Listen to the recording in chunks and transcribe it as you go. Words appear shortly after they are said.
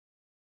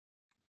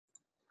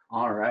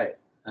All right.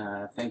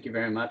 Thank you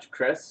very much,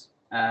 Chris.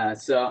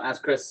 So as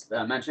Chris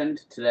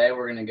mentioned, today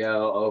we're going to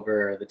go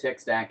over the tech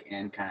stack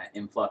and kind of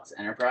Influx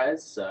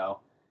Enterprise.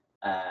 So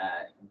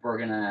we're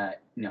going to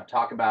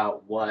talk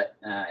about what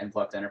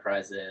Influx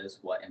Enterprise is,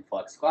 what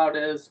Influx Cloud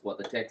is, what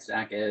the tech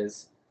stack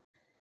is,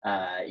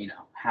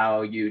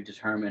 how you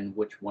determine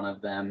which one of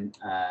them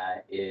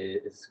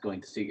is going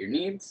to suit your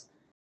needs.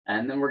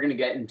 And then we're going to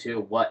get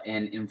into what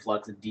an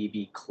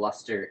InfluxDB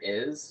cluster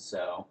is.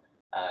 So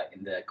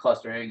in the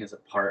clustering is a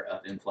part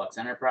of Influx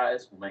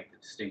Enterprise. We'll make the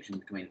distinction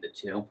between the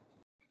two.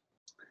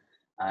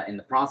 In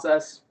the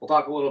process, we'll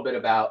talk a little bit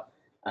about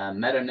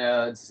meta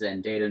nodes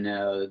and data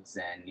nodes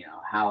and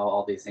how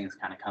all these things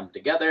kind of come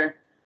together.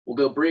 We'll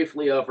go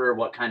briefly over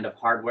what kind of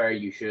hardware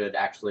you should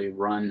actually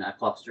run a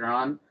cluster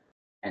on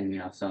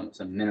and some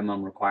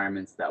minimum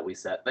requirements that we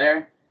set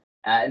there.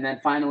 And then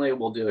finally,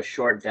 we'll do a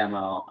short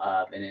demo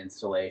of an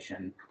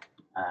installation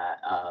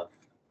of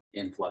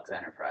Influx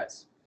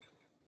Enterprise.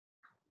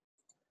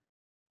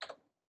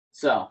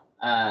 So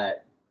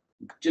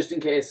just in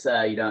case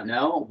you don't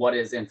know, what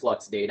is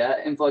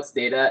InfluxData?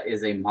 InfluxData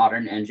is a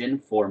modern engine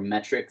for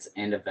metrics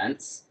and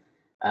events.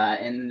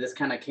 And this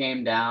kind of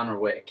came down, or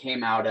what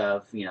came out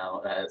of,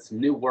 some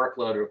new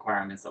workload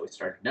requirements that we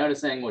started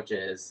noticing, which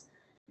is,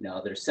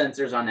 there's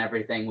sensors on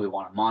everything. We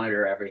want to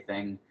monitor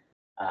everything.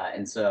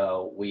 And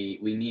so we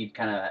need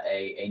kind of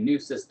a new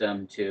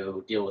system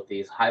to deal with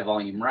these high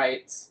volume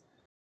writes.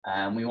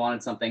 We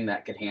wanted something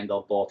that could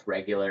handle both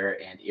regular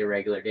and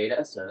irregular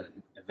data, so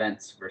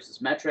events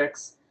versus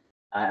metrics.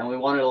 And we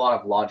wanted a lot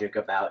of logic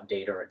about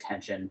data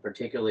retention,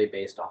 particularly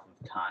based off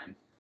of time.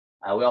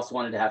 We also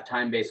wanted to have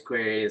time-based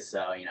queries,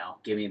 so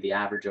give me the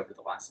average over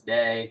the last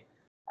day,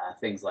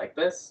 things like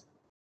this.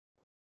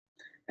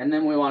 And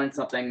then we wanted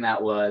something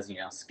that was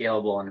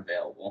scalable and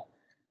available.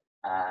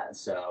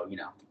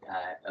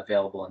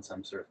 Available in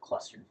some sort of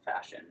clustered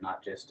fashion,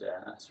 not just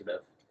a sort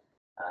of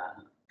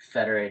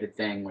federated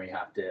thing where you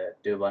have to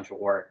do a bunch of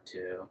work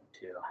to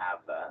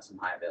have some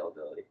high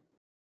availability.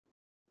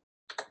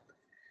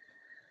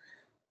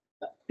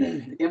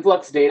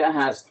 InfluxData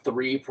has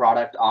 3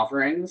 product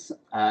offerings.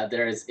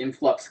 There is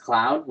Influx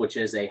Cloud, which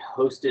is a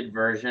hosted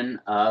version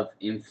of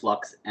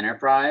Influx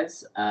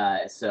Enterprise.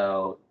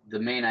 So the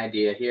main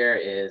idea here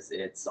is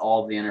it's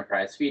all of the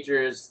enterprise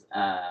features,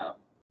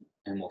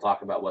 and we'll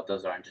talk about what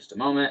those are in just a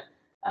moment,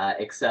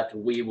 except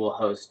we will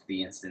host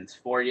the instance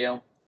for you.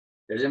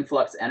 There's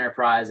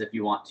InfluxEnterprise if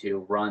you want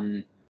to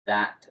run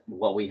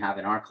what we have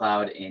in our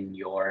cloud in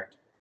your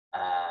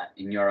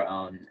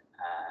own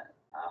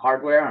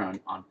hardware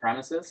on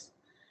premises.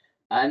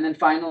 And then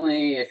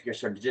finally, if you're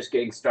sort of just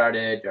getting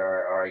started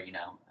or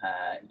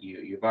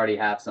you've already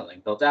have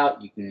something built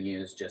out, you can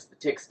use just the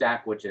tick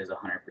stack, which is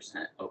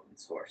 100% open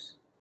source.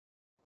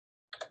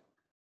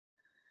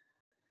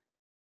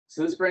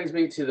 So this brings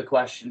me to the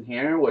question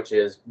here, which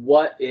is,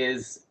 what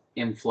is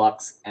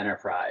Influx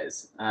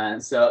Enterprise?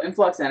 So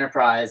Influx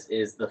Enterprise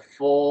is the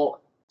full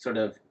sort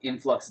of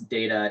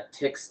InfluxData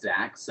tick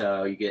stack.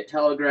 So you get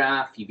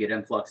Telegraph, you get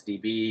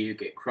InfluxDB, you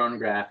get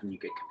Chronograph, and you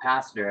get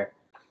Capacitor.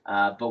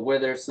 But where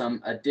there's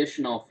some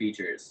additional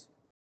features,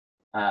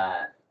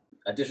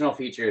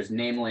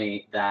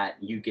 namely that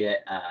you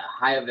get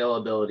high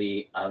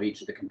availability of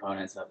each of the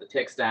components of the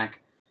tick stack.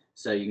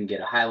 So you can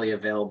get a highly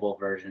available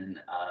version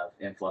of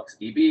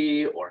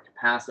InfluxDB or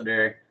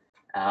Capacitor,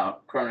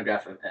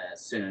 Chronograph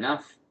soon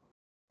enough.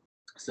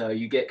 So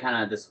you get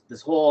kind of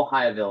this whole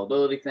high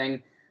availability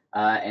thing,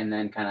 and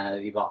then kind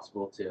of be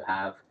possible to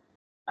have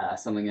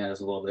something that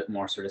is a little bit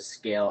more sort of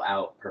scale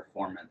out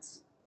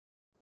performance.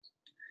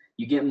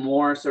 You get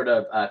more sort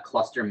of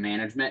cluster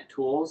management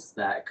tools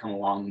that come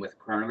along with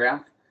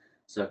Chronograph.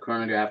 So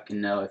Chronograph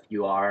can know if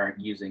you are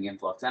using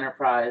Influx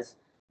Enterprise,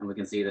 and we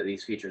can see that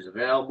these features are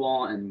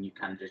available, and you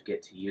kind of just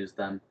get to use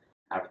them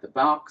out of the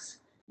box.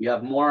 You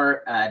have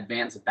more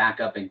advanced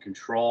backup and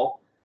control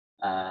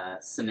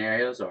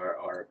scenarios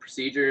or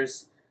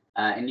procedures,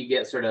 and you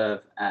get sort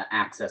of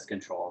access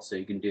control. So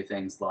you can do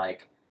things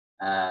like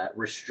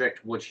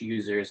restrict which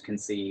users can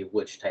see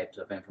which types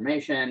of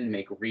information,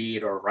 make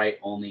read or write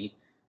only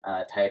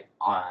type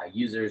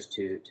users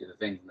to the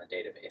things in the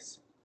database.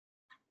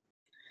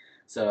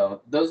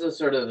 So those are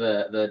sort of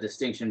the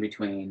distinction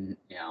between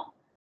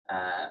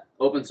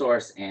open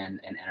source and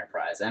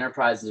enterprise.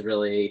 Enterprise is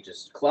really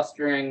just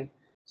clustering,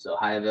 so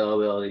high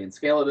availability and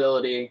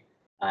scalability,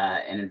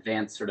 and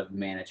advanced sort of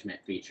management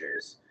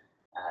features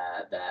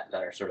that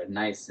are sort of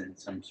nice in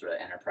some sort of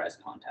enterprise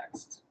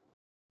contexts.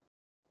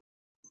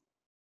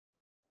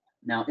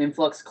 Now,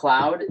 Influx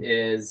Cloud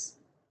is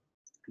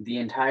the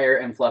entire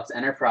Influx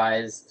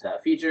Enterprise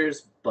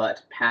features,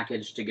 but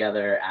packaged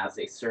together as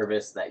a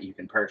service that you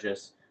can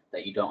purchase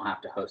that you don't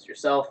have to host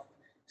yourself.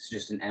 It's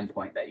just an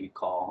endpoint that you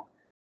call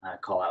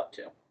out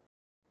to.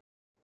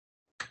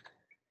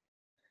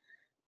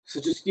 So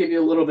just to give you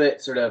a little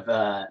bit sort of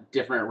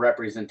different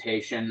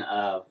representation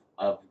of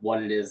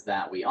what it is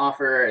that we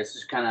offer. It's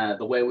just kind of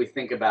the way we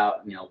think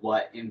about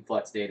what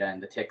InfluxData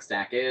and the tick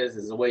stack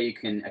is a way you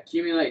can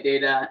accumulate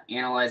data,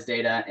 analyze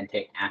data, and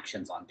take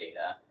actions on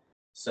data.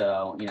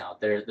 So,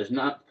 there's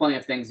not plenty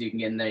of things you can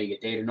get in there. You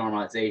get data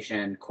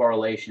normalization,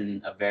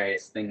 correlation of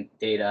various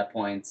data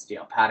points,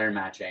 pattern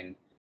matching,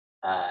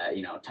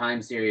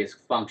 time series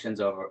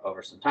functions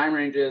over some time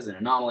ranges, and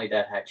anomaly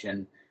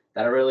detection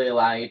that really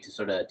allow you to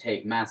sort of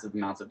take massive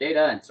amounts of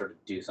data and sort of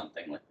do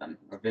something with them,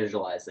 or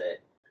visualize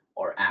it,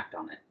 or act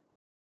on it.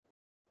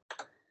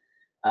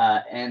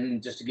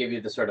 And just to give you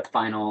the sort of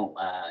final,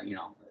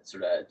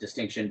 sort of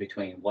distinction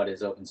between what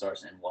is open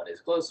source and what is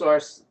closed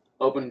source.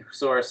 Open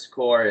source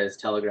core is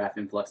Telegraph,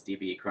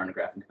 InfluxDB,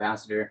 Chronograph, and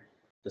Capacitor,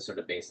 the sort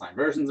of baseline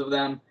versions of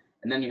them.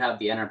 And then you have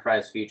the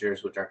enterprise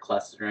features, which are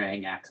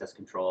clustering, access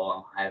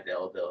control, high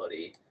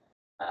availability,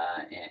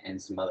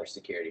 and some other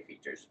security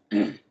features.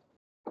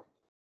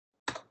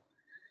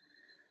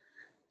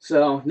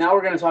 So now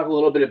we're going to talk a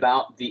little bit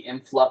about the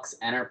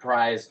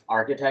InfluxEnterprise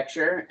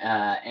architecture.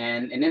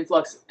 And an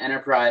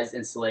InfluxEnterprise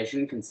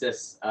installation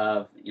consists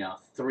of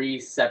 3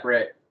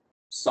 separate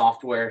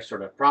software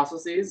sort of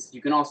processes.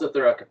 You can also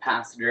throw a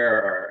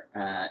capacitor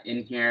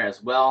in here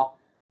as well,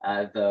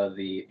 though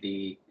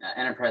the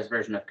enterprise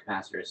version of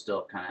capacitor is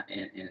still kind of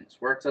in its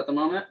works at the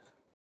moment.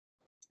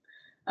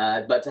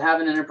 But to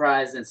have an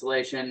enterprise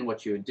installation,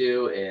 what you would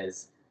do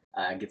is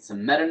get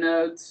some data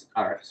nodes,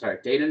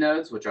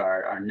 which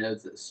are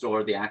nodes that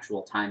store the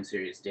actual time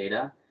series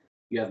data.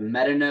 You have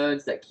meta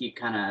nodes that keep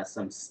kind of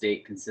some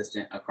state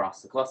consistent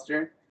across the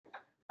cluster.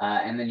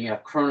 And then you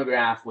have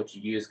chronograph, which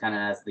you use kind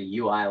of as the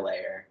UI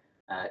layer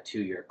to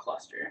your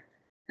cluster.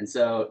 And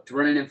so to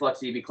run an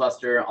InfluxDB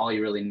cluster, all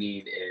you really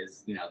need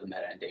is the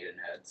meta and data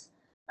nodes.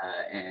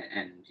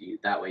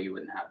 That way you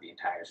wouldn't have the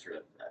entire sort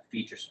of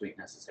feature suite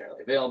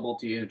necessarily available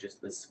to you, just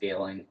the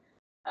scaling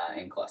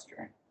and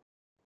clustering.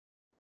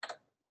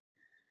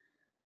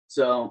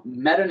 So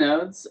meta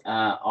nodes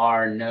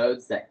are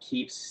nodes that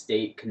keep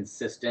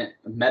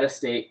meta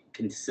state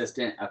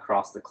consistent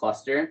across the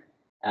cluster.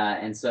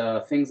 And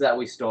so things that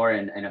we store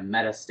in a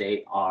meta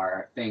state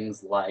are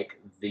things like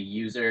the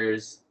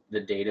users,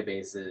 the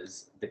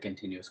databases, the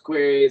continuous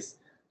queries,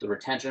 the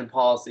retention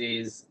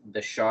policies,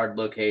 the shard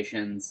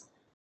locations,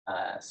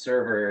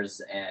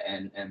 servers,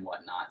 and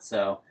whatnot.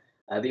 So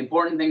the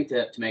important thing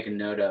to make a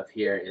note of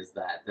here is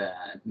that the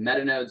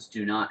meta nodes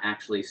do not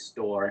actually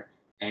store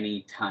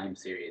any time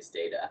series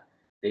data.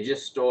 They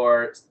just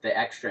store the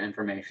extra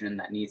information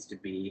that needs to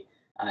be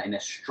in a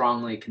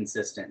strongly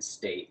consistent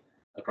state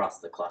across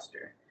the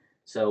cluster.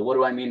 So what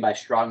do I mean by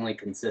strongly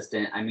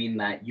consistent? I mean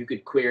that you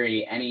could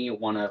query any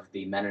one of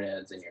the meta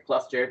nodes in your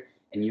cluster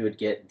and you would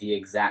get the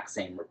exact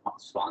same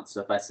response.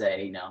 So if I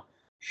say,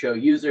 show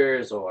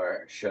users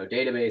or show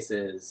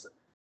databases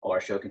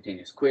or show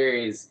continuous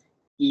queries,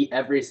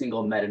 every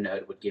single meta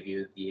node would give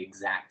you the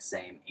exact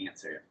same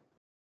answer.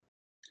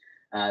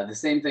 The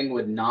same thing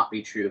would not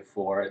be true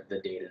for the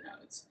data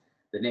nodes.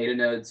 The data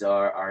nodes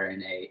are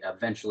in a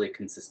eventually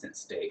consistent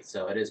state,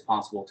 so it is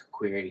possible to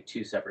query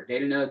 2 separate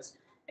data nodes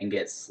and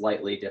get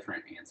slightly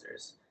different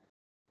answers.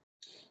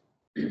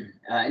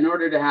 In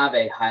order to have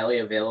a highly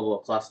available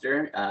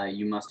cluster,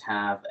 you must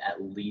have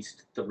at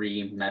least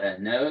 3 meta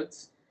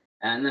nodes.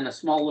 And then a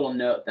small little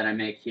note that I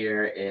make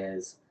here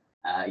is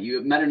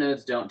meta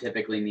nodes don't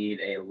typically need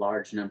a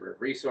large number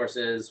of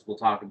resources. We'll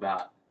talk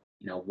about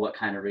what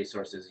kind of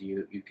resources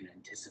you can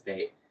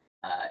anticipate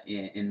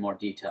in more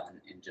detail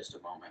in just a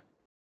moment.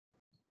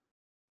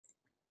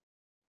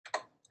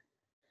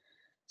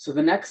 So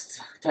the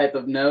next type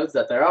of nodes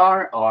that there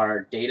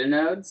are data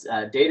nodes.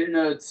 Data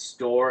nodes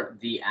store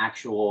the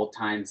actual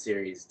time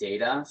series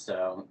data.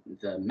 So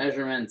the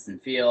measurements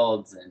and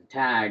fields and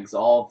tags,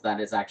 all of that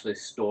is actually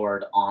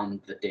stored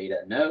on the data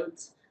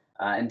nodes.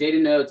 And data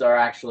nodes are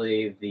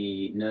actually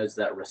the nodes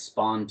that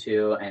respond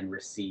to and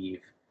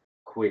receive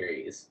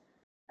queries.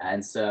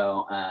 And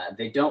so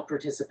they don't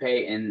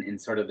participate in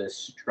sort of this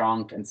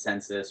strong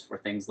consensus for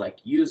things like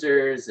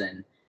users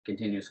and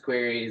continuous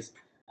queries.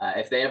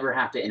 If they ever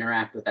have to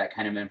interact with that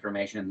kind of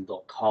information,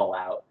 they'll call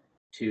out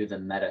to the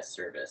meta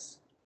service.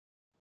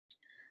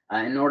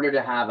 In order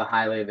to have a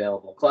highly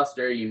available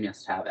cluster, you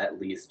must have at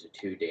least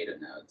 2 data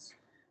nodes.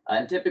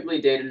 And typically,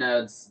 data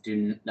nodes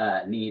do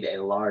need a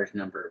large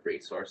number of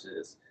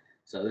resources.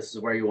 So this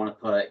is where you want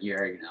to put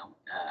your,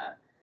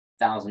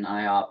 1,000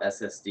 IOP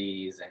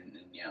SSDs and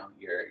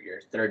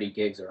your 30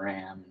 gigs of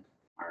RAM,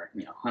 or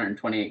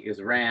 128 gigs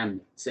of RAM,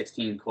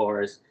 16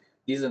 cores.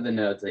 These are the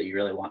nodes that you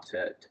really want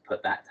to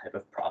put that type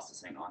of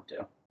processing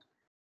onto.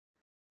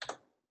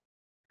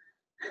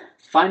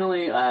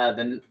 Finally,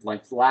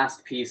 the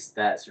last piece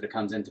that sort of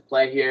comes into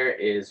play here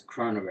is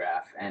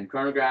chronograph. And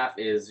chronograph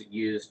is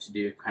used to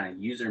do kind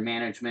of user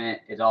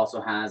management. It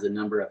also has a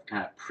number of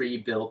kind of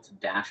pre-built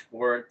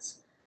dashboards.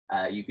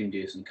 You can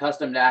do some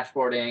custom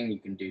dashboarding. You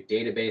can do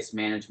database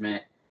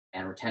management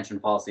and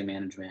retention policy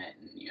management,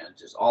 and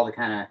just all the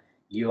kind of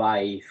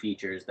UI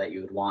features that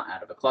you would want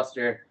out of a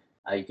cluster.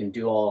 You can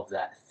do all of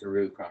that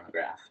through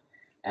chronograph.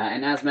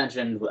 And as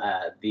mentioned,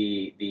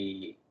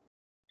 the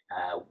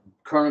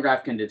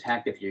chronograph can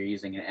detect if you're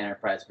using an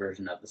enterprise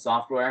version of the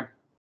software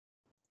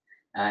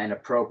and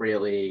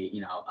appropriately,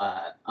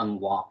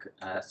 unlock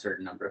a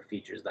certain number of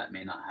features that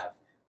may not have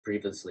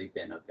previously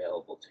been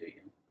available to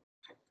you.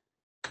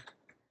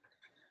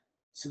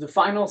 So the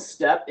final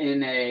step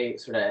in a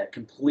sort of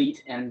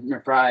complete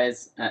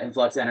enterprise,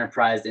 Influx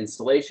Enterprise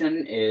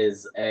installation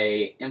is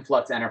a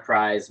Influx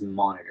Enterprise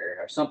monitor,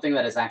 or something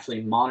that is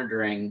actually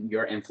monitoring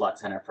your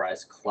Influx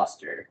Enterprise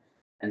cluster.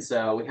 And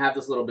so we have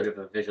this little bit of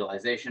a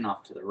visualization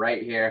off to the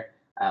right here,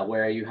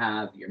 where you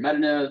have your meta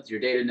nodes,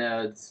 your data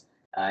nodes,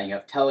 you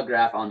have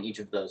Telegraph on each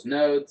of those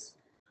nodes,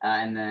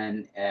 and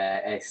then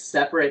a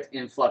separate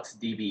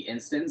InfluxDB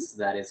instance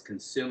that is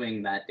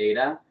consuming that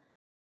data,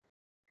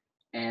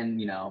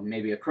 and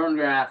maybe a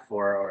chronograph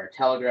or a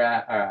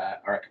telegraph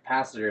or a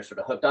capacitor sort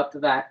of hooked up to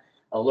that,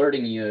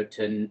 alerting you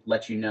to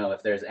let you know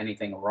if there's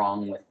anything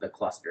wrong with the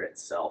cluster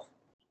itself.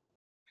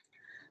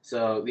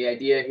 So the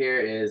idea here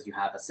is you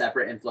have a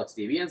separate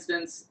InfluxDB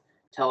instance,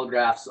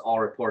 telegraphs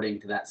all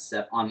reporting to that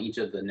step on each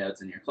of the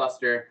nodes in your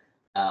cluster,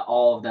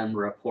 all of them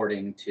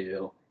reporting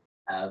to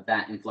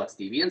that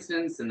InfluxDB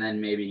instance, and then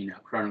maybe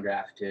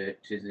chronograph to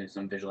do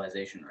some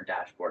visualization or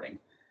dashboarding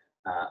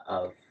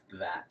of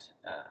that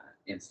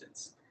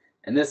instance.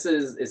 And this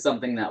is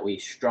something that we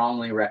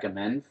strongly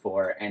recommend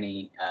for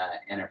any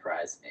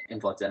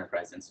Influx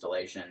Enterprise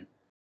installation,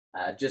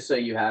 just so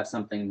you have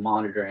something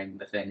monitoring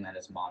the thing that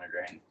is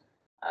monitoring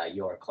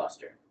your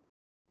cluster.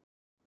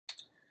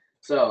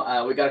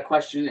 So we got a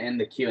question in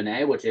the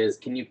Q&A, which is,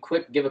 can you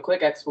give a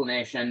quick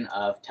explanation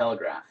of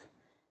Telegraph?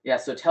 Yeah,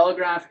 so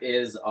Telegraph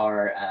is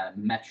our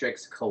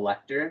metrics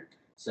collector.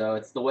 So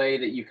it's the way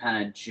that you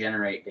kind of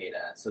generate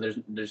data. So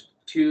there's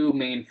two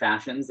main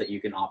fashions that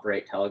you can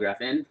operate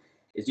Telegraph in.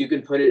 Is you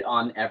can put it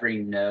on every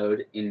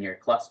node in your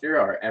cluster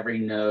or every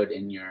node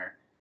in your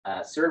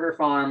server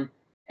farm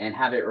and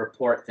have it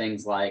report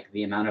things like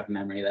the amount of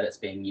memory that it's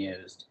being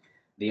used,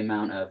 the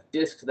amount of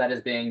disks that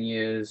is being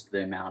used,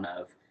 the amount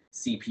of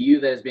CPU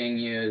that is being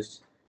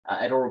used.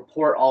 It'll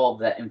report all of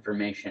that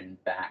information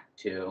back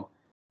to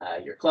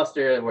your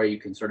cluster, where you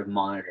can sort of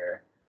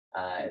monitor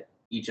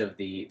each of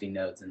the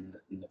nodes in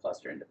the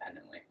cluster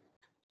independently.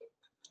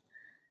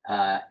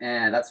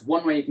 And that's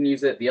one way you can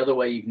use it. The other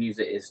way you can use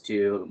it is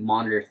to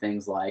monitor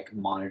things like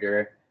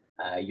monitor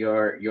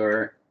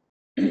your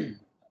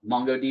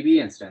MongoDB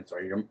instance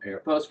or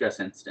your Postgres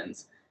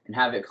instance, and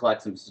have it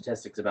collect some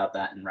statistics about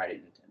that and write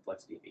it into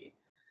InfluxDB.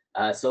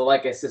 So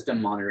like a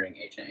system monitoring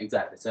agent,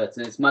 exactly. So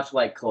it's much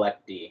like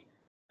CollectD,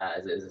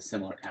 is a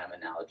similar kind of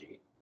analogy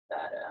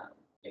that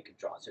it could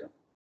draw to.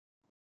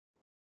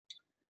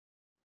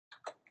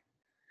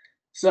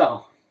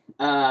 So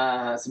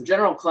some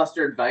general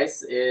cluster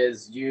advice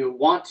is you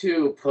want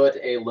to put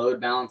a load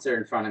balancer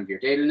in front of your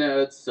data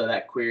nodes so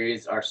that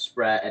queries are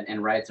spread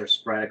and writes are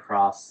spread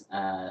across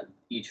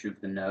each of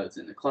the nodes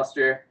in the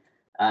cluster.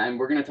 And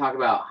we're going to talk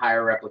about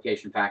higher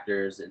replication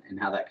factors and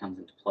how that comes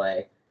into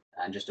play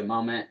in just a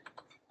moment.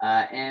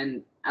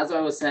 And as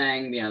I was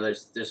saying,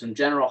 there's some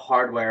general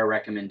hardware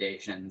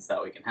recommendations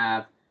that we can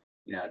have.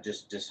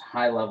 Just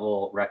high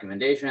level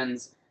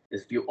recommendations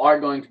is, if you are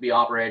going to be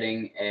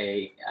operating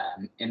a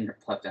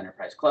Influx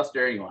Enterprise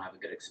cluster, you want to have a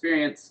good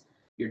experience,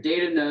 your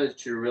data nodes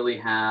should really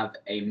have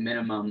a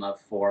minimum of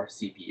 4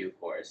 CPU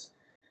cores,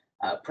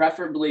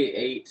 preferably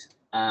 8,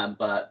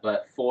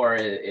 but 4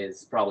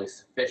 is probably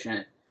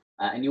sufficient,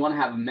 and you want to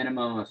have a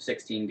minimum of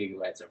 16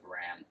 gigabytes of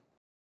RAM.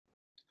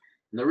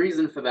 And the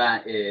reason for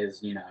that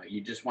is,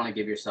 you just want to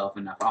give yourself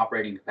enough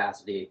operating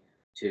capacity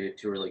to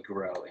really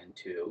grow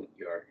into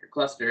your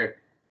cluster.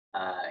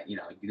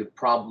 You could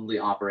probably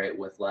operate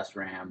with less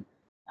RAM.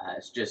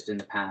 It's just in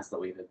the past that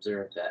we've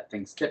observed that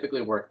things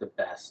typically work the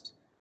best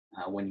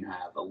when you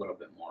have a little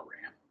bit more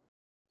RAM.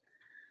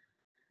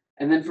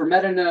 And then for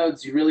meta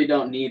nodes, you really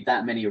don't need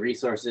that many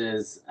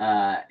resources.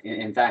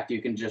 In fact,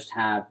 you can just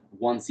have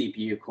 1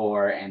 CPU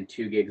core and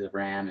 2 gigs of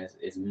RAM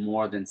is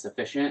more than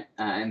sufficient.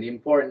 And the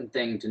important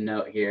thing to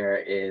note here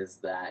is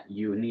that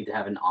you need to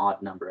have an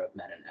odd number of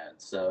meta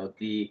nodes. So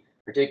the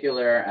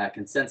particular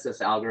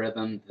consensus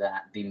algorithm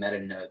that the meta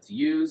nodes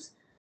use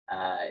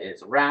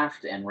is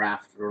Raft, and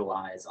Raft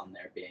relies on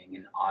there being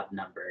an odd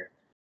number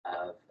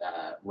of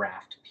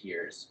Raft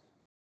peers.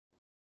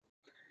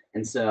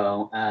 And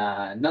so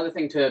another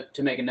thing to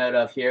make a note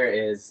of here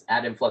is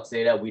at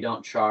InfluxData, we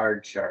don't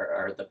charge,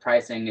 or the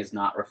pricing is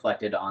not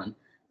reflected on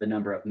the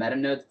number of meta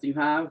nodes that you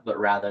have, but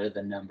rather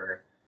the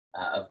number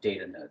of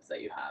data nodes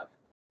that you have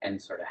and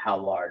sort of how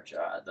large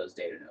those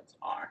data nodes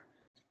are.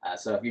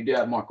 So if you do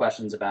have more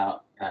questions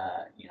about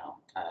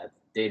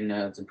data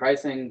nodes and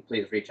pricing,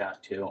 please reach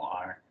out to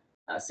our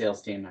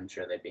sales team. I'm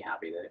sure they'd be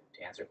happy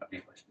to answer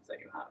any questions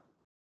that you have.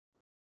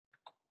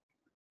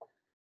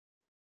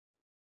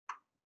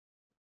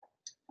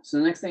 So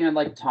the next thing I'd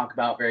like to talk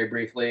about very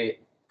briefly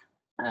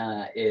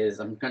is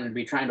I'm going to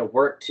be trying to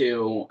work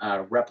to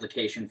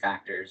replication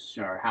factors,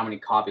 or how many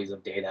copies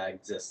of data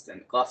exist in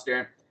the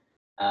cluster.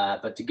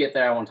 But to get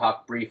there, I want to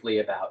talk briefly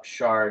about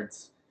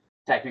shards,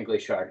 technically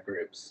shard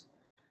groups.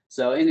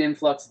 So in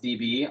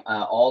InfluxDB,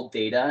 all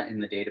data in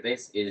the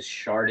database is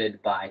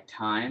sharded by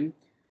time.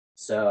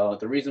 So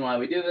the reason why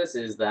we do this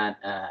is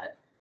that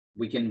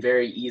we can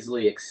very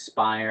easily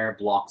expire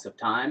blocks of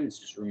time. It's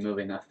just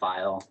removing a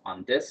file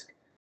on disk.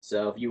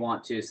 So if you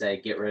want to,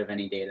 say, get rid of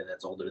any data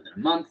that's older than a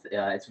month,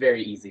 it's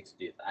very easy to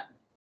do that.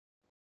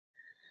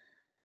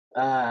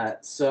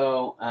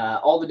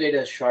 All the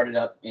data is sharded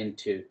up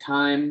into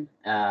time,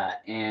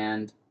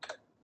 and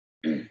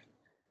we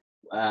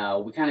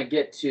kind of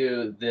get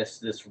to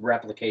this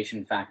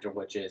replication factor,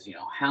 which is,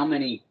 how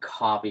many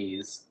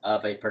copies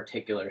of a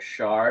particular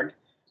shard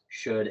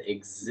should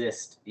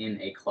exist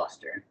in a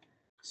cluster.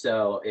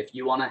 So if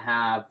you want to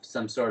have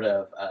some sort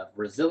of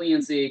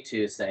resiliency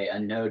to, say, a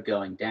node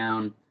going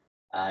down,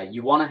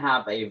 you want to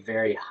have a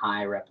very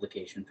high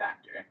replication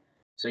factor.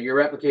 So your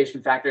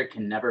replication factor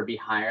can never be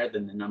higher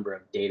than the number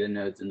of data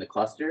nodes in the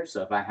cluster.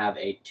 So if I have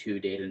a 2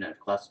 data node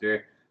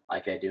cluster,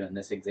 like I do in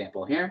this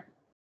example here,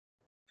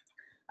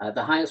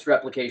 the highest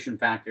replication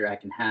factor I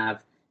can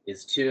have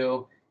is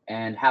 2,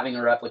 and having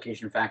a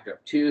replication factor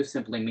of 2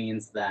 simply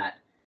means that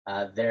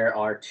there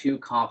are 2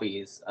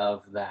 copies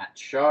of that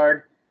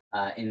shard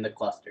in the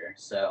cluster.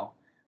 So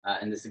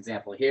in this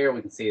example here,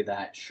 we can see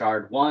that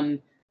shard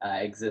 1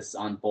 exists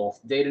on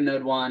both data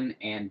node 1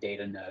 and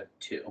data node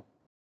 2.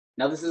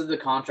 Now this is to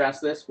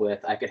contrast this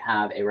with, I could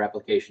have a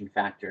replication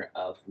factor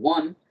of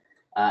 1,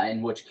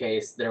 in which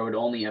case there would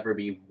only ever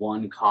be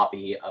 1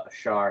 copy of a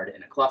shard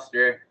in a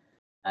cluster.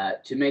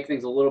 To make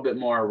things a little bit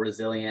more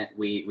resilient,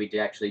 we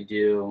actually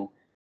do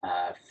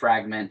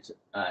fragment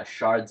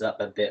shards up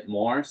a bit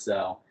more.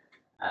 So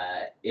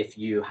if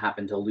you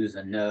happen to lose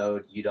a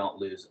node, you don't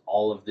lose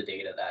all of the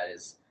data that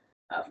is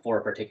for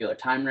a particular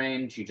time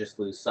range. You just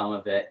lose some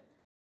of it,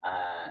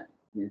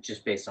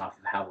 just based off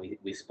of how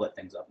we split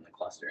things up in the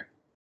cluster.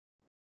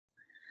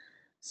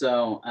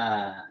 So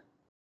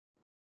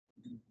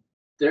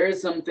there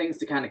is some things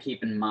to kind of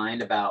keep in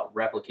mind about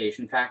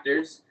replication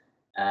factors.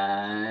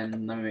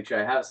 And let me make sure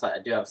I have a slide. I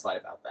do have a slide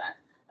about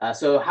that.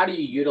 So how do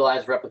you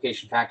utilize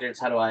replication factors?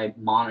 How do I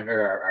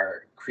monitor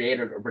or create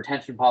a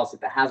retention policy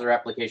that has a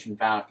replication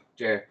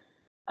factor?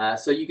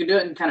 So you can do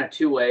it in kind of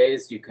 2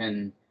 ways. You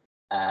can,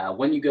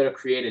 when you go to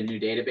create a new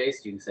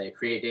database, you can say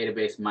create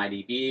database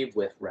MyDB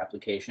with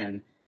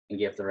replication and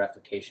give the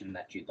replication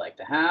that you'd like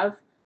to have.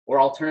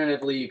 Or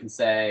alternatively, you can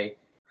say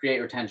create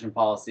retention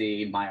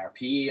policy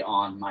MyRP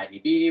on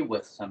MyDB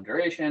with some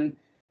duration,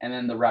 and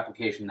then the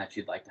replication that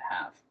you'd like to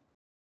have.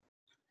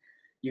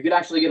 You could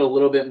actually get a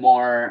little bit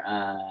more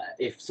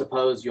if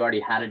suppose you already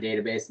had a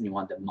database and you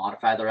want to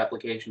modify the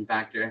replication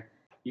factor.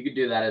 You could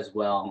do that as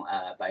well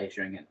by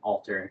issuing an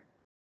alter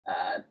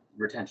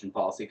retention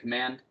policy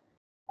command.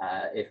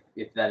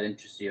 If that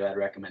interests you, I'd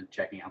recommend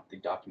checking out the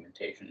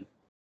documentation.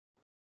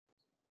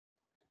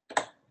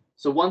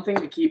 So one thing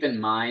to keep in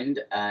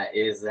mind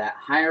is that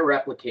higher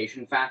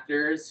replication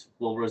factors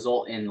will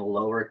result in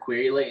lower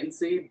query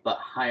latency, but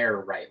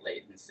higher write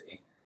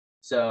latency.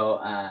 So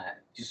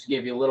just to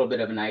give you a little bit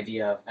of an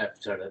idea of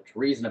sort of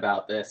reason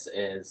about this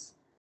is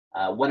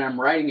when I'm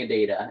writing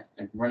data,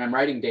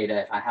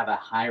 if I have a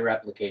high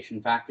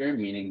replication factor,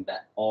 meaning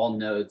that all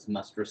nodes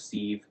must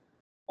receive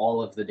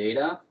all of the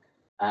data,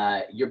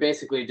 you're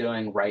basically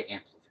doing write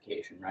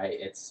amplification, right?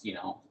 It's,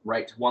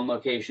 write to one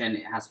location,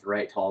 it has to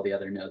write to all the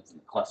other nodes in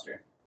the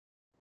cluster.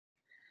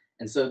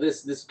 And so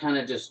this kind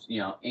of just,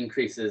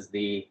 increases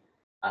the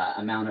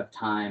amount of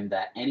time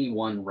that any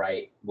one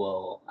write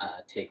will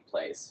take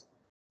place.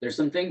 There's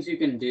some things you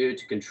can do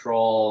to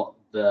control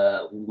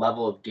the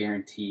level of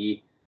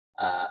guarantee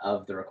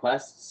of the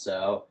request.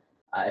 So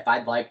if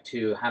I'd like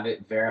to have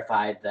it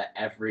verified that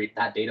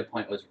that data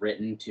point was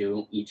written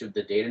to each of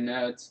the data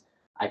nodes,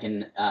 I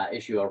can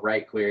issue a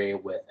write query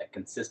with a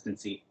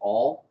consistency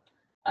all,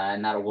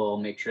 and that will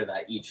make sure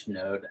that each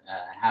node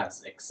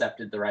has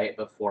accepted the write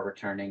before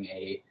returning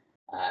a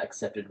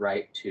accepted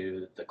write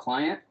to the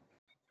client.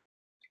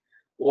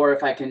 Or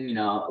if I can,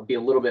 be a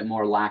little bit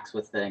more lax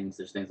with things,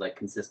 there's things like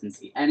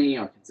consistency any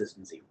or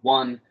consistency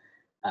one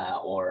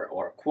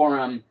or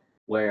quorum,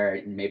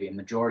 where maybe a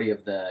majority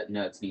of the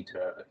nodes need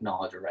to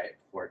acknowledge a write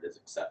before it is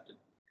accepted.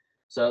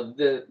 So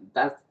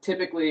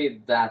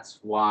that's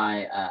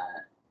why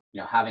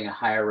having a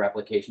higher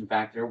replication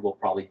factor will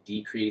probably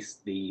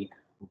decrease the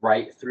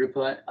write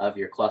throughput of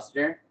your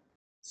cluster.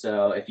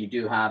 So if you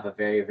do have a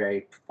very,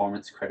 very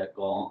performance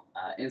critical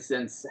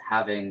instance,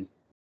 having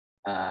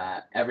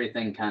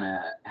having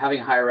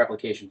a higher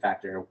replication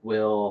factor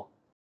will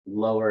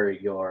lower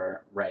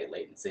your write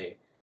latency.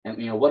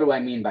 And what do I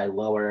mean by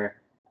lower?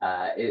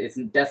 It's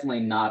definitely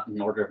not an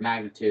order of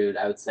magnitude,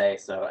 I would say.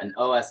 So an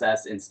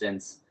OSS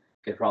instance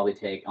could probably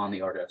take on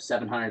the order of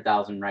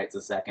 700,000 writes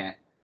a second.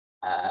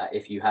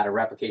 If you had a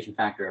replication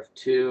factor of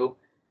 2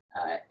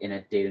 in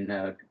a data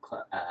node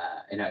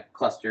in a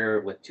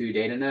cluster with 2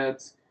 data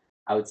nodes,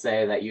 I would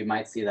say that you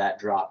might see that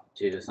drop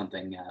to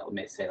something,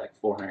 may say like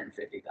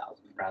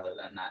 450,000 rather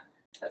than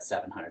that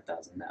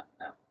 700,000 that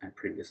I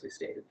previously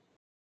stated.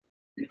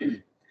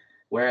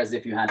 Whereas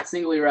if you had it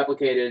singly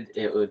replicated,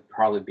 it would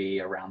probably be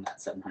around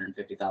that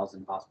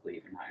 750,000, possibly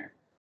even higher.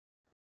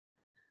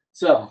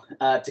 So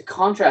to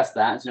contrast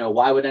that,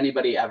 why would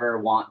anybody ever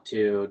want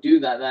to do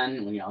that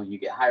then? You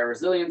get higher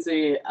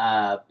resiliency,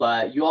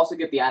 but you also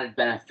get the added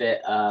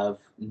benefit of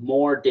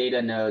more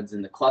data nodes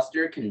in the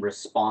cluster can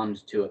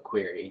respond to a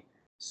query.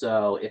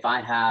 So if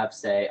I have,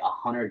 say,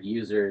 100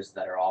 users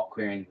that are all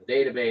querying the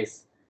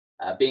database,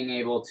 being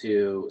able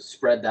to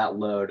spread that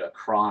load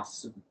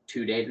across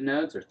 2 data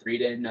nodes or 3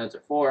 data nodes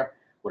or 4,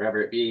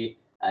 whatever it be,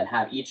 and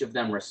have each of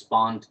them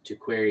respond to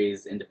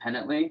queries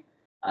independently,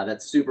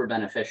 that's super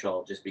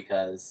beneficial just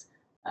because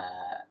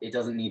it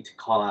doesn't need to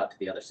call out to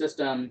the other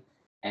system,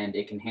 and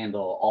it can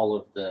handle all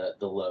of the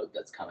load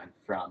that's coming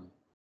from.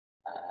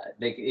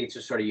 It's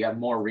just sort of, you have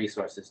more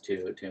resources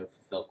to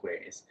fulfill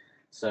queries.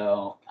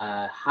 So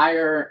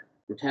higher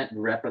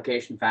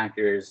replication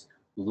factors,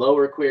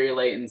 lower query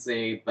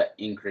latency, but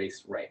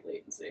increased write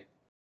latency.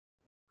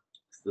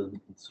 It's the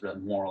sort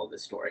of moral of the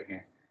story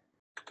here.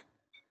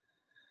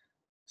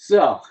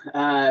 So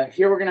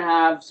here we're going to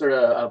have sort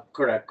of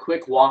a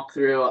quick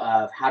walkthrough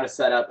of how to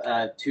set up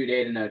a 2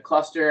 data node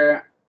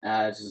cluster.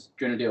 Just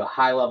going to do a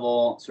high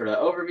level sort of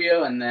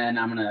overview, and then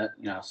I'm going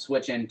to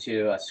switch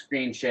into a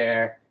screen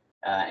share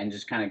and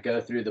just kind of go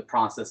through the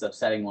process of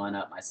setting one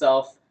up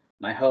myself.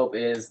 My hope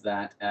is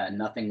that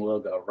nothing will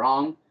go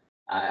wrong.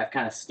 I've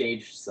kind of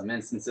staged some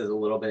instances a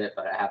little bit,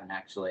 but I haven't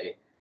actually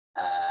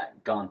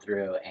gone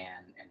through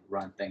and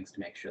run things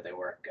to make sure they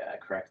work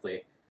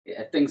correctly.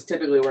 Things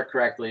typically work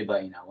correctly,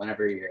 but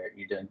whenever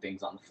you're doing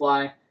things on the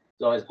fly,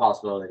 there's always a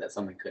possibility that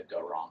something could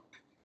go wrong.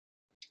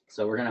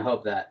 So we're going to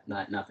hope that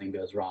nothing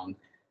goes wrong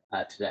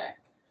today.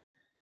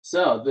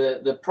 So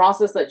the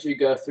process that you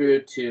go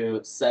through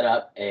to set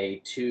up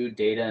a 2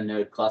 data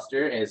node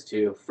cluster is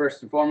to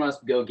first and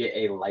foremost go get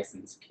a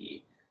license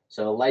key.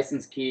 So a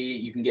license key,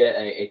 you can get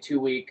a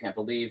 2-week, I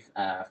believe,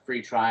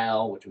 free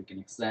trial, which we can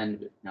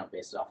extend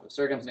based off of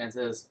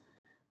circumstances,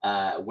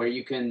 where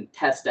you can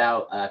test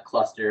out a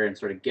cluster and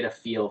sort of get a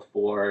feel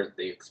for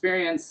the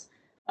experience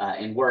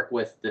and work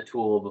with the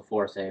tool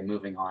before, say,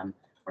 moving on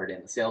or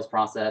in the sales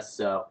process.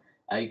 So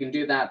you can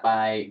do that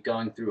by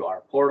going through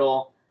our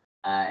portal.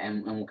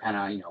 And we'll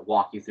kind of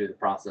walk you through the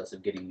process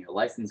of getting your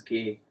license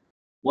key.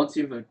 Once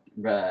you've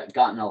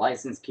gotten a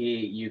license key,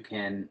 you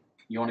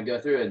want to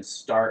go through and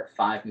start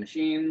 5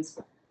 machines.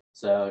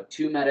 So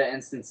 2 meta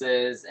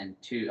instances and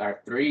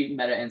 3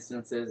 meta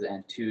instances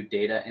and 2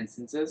 data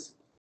instances.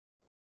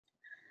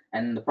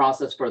 And the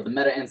process for the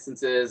meta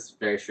instances,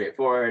 very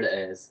straightforward,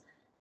 is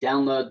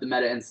download the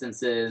meta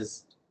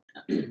instances,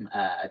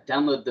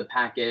 download the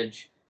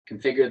package,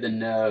 configure the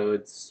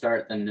nodes,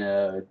 start the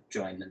node,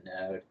 join the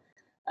node.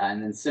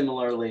 And then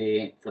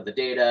similarly for the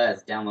data,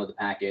 is download the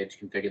package,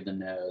 configure the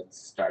nodes,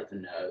 start the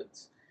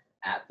nodes,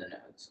 add the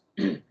nodes.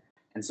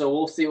 And so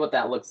we'll see what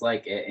that looks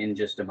like in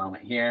just a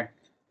moment here.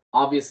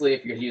 Obviously,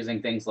 if you're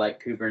using things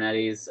like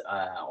Kubernetes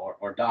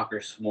or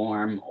Docker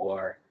Swarm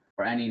or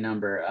any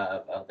number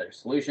of other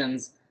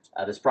solutions,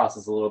 this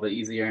process is a little bit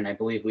easier. And I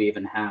believe we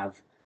even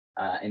have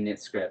init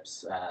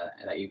scripts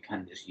that you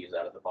kind of just use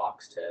out of the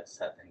box to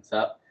set things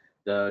up.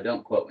 Though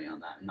don't quote me on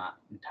that, I'm not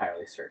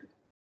entirely certain.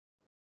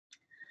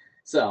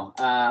 So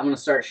I'm going to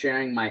start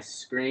sharing my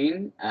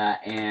screen,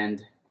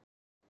 and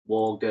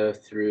we'll go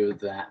through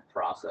that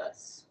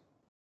process.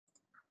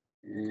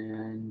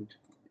 And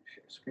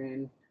share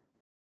screen.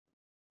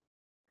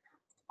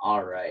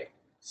 All right.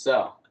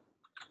 So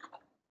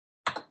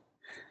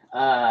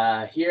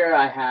here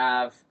I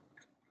have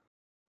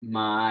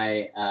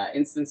my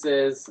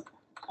instances.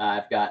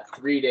 I've got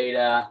 3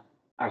 data,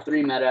 or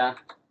 3 meta.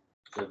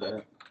 So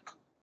the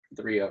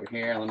 3 over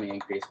here. Let me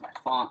increase my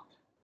font,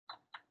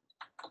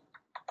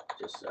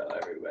 just so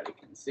everybody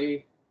can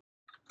see.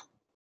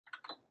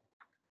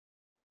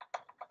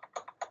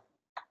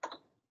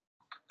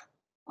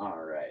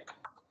 All right.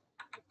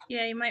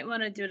 Yeah, you might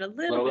want to do it a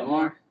little bit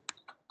more.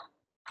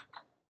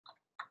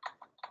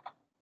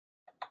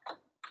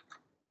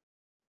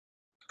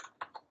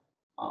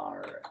 All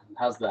right.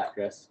 How's that,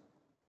 Chris?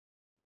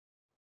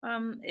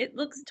 It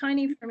looks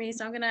tiny for me,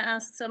 so I'm going to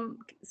ask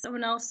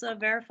someone else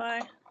verify.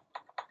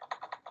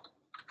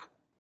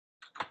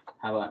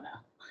 How about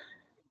now?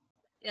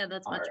 Yeah,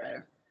 that's much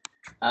better.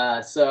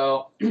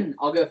 So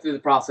I'll go through the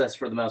process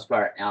for the most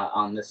part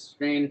on this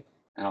screen,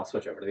 and I'll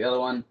switch over to the other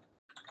one.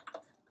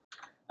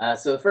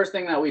 So the first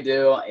thing that we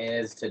do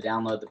is to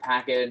download the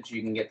package.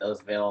 You can get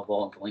those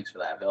available, the links for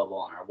that available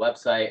on our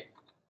website.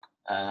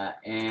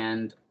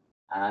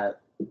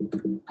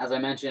 As I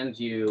mentioned,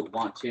 you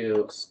want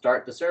to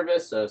start the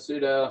service, so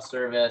sudo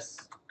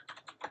service.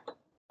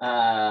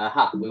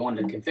 We want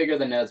to configure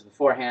the nodes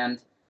beforehand.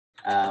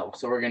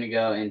 So we're going to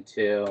go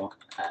into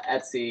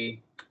etc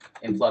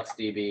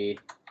InfluxDB,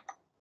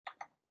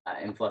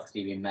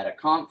 InfluxDB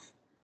metaconf.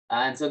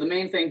 And so the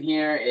main thing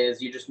here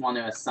is you just want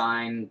to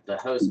assign the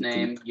host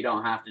name. You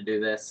don't have to do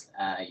this.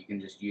 You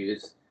can just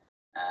use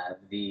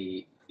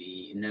the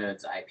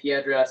node's IP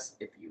address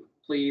if you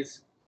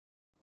please.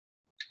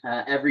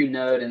 Every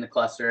node in the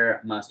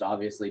cluster must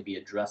obviously be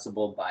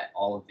addressable by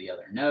all of the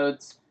other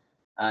nodes.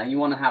 You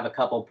want to have a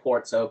couple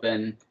ports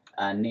open,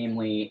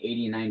 namely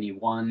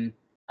 8091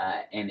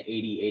 and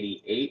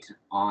 8088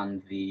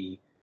 on the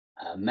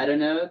meta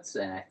nodes,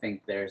 and I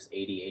think there's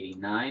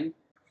 8089.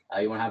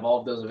 You want to have all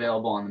of those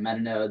available on the meta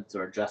nodes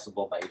or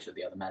addressable by each of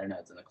the other meta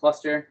nodes in the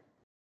cluster.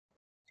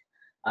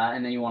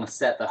 And then you want to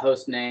set the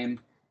host name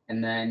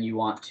and then you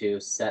want to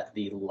set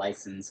the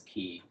license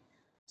key.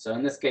 So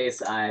in this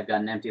case, I've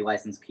got an empty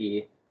license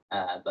key,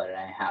 but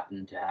I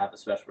happen to have a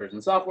special version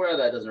of software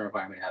that doesn't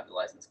require me to have the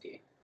license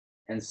key.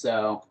 And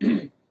so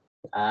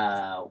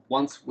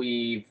once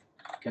we've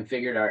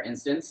configured our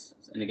instance,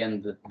 and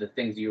again, the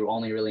things you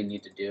only really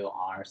need to do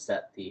are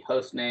set the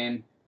host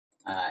name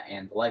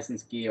and the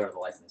license key or the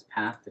license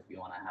path if you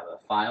want to have a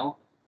file,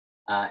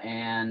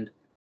 and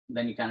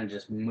then you kind of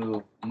just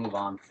move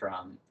on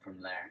from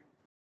there.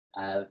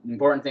 The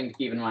important thing to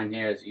keep in mind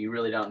here is you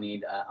really don't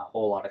need a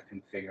whole lot of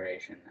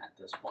configuration at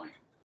this point.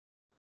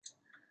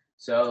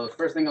 So the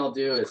first thing I'll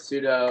do is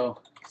sudo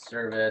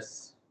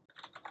service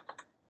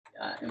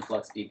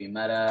InfluxDB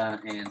meta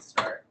and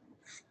start.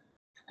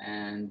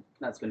 And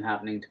that's been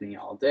happening to me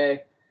all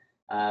day.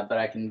 But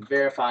I can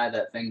verify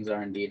that things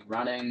are indeed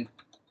running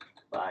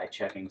by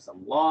checking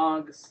some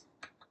logs.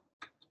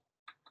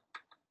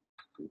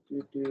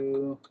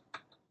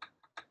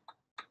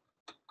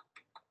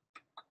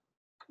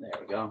 There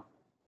we go.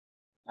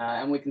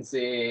 And we can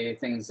see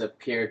things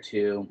appear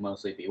to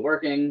mostly be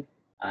working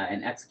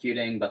and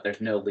executing, but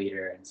there's no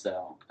leader. And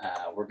so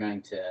we're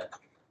going to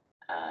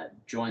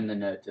join the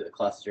node to the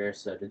cluster.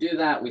 So to do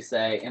that, we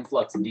say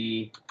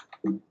InfluxD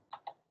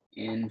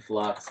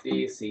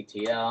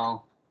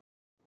CTL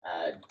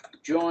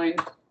join.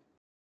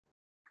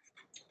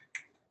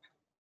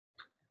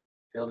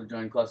 Fail to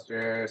join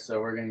cluster. So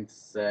we're going to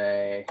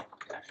say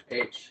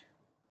 -h.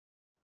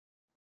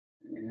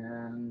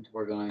 And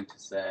we're going to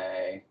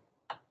say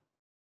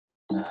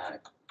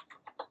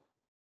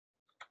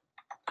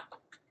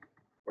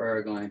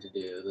we're going to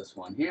do this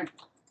one here.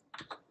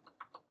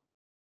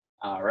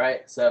 All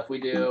right, so if we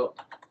do,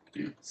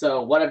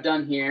 so what I've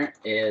done here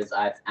is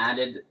I've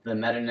added the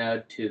meta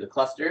node to the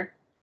cluster,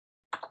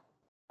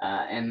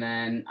 and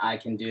then I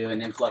can do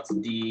an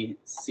InfluxD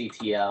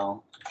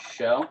CTL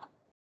show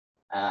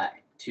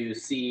to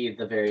see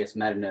the various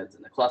meta nodes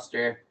in the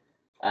cluster.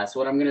 So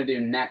what I'm going to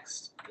do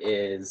next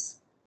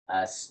is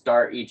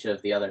start each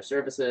of the other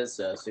services.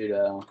 So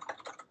sudo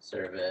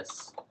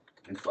service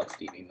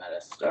InfluxDB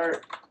meta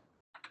start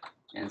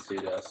and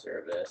sudo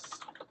service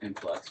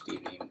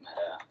InfluxDB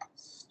meta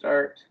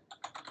start.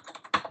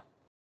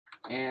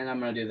 And I'm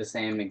going to do the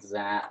same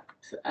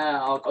exact,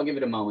 I'll give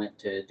it a moment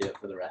to do it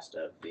for the rest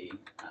of the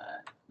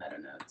meta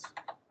nodes,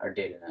 or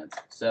data nodes.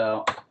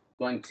 So I'm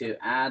going to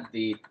add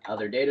the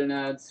other data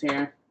nodes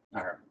here,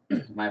 or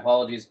my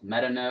apologies,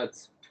 meta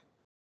nodes.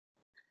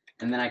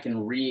 And then I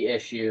can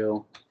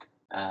reissue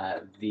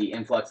the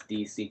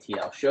InfluxD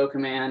CTL show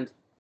command,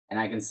 and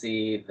I can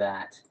see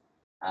that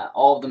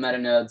all of the meta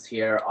nodes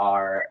here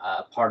are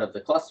part of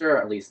the cluster,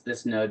 or at least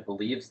this node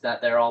believes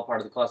that they're all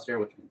part of the cluster,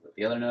 which means that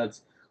the other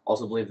nodes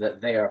also believe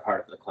that they are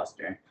part of the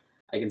cluster.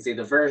 I can see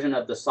the version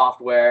of the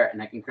software,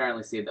 and I can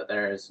currently see that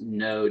there is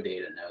no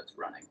data nodes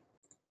running.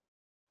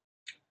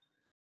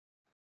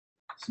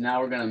 So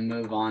now we're going to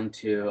move on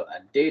to a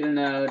data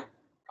node.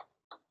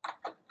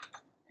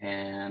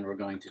 And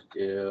we're going to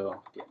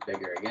get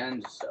bigger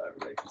again, just so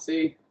everybody can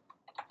see.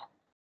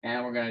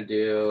 And we're going to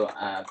do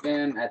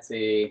vim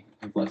etc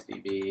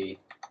InfluxDB.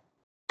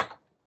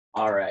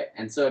 All right,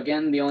 and so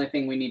again, the only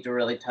thing we need to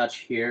really touch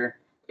here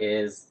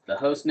is the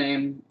host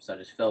name. So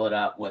just fill it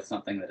up with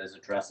something that is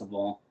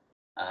addressable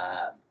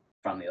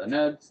from the other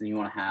nodes. And you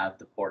want to have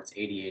the ports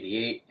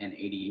 8088 and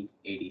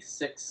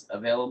 8086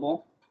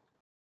 available.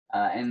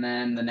 And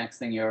then the next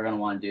thing you're going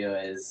to want to do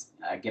is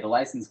get a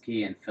license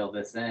key and fill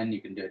this in. You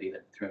can do it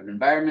either through an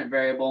environment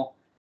variable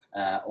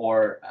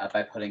or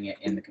by putting it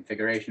in the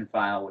configuration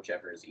file,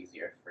 whichever is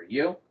easier for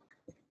you.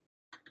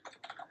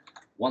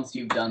 Once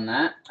you've done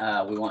that,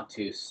 we want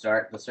to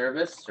start the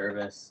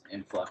service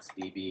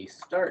InfluxDB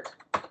start.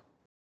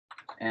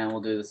 And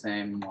we'll do the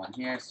same one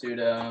here,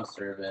 sudo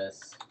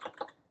service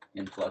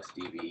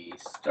InfluxDB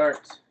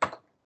start.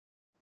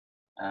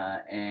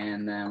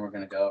 And then we're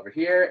going to go over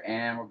here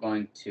and we're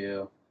going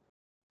to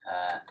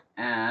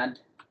add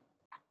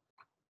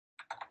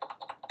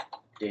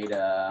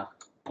data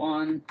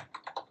 1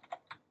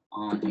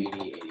 on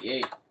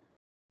 8088.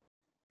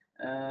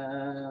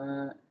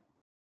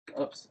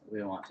 Oops,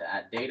 we want to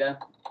add data.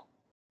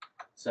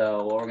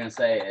 So what we're going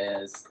to say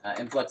is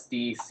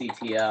InfluxD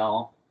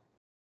CTL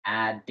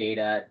add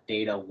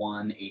data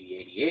 1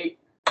 8088.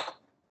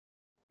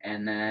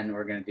 And then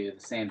we're going to do the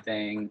same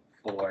thing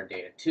for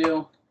data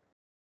 2.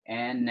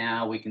 And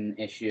now we can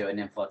issue an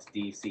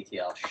InfluxD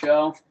CTL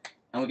show,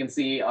 and we can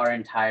see our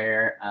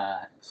entire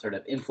sort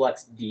of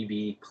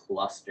InfluxDB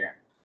cluster.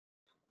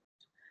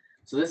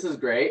 So this is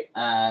great.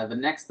 The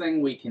next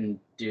thing we can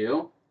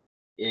do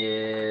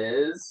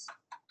is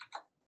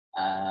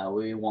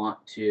we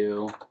want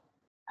to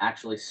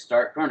actually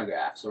start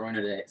chronograph. So we're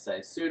going to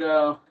say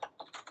sudo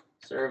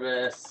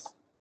service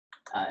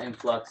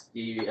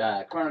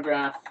InfluxDB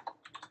chronograph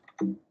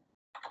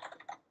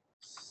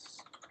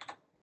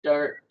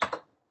start.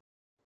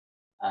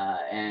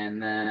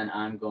 And then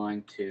I'm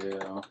going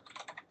to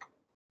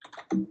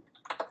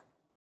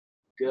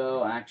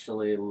go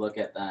actually look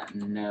at that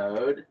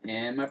node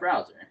in my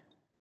browser.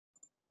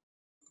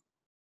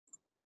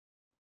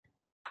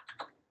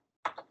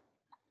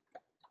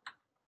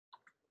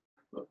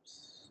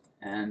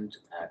 And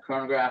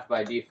chronograph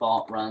by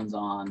default runs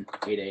on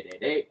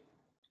 8888.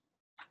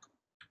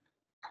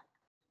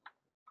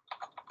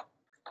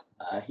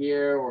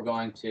 Here we're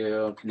going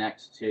to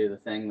connect to the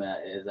thing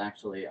that is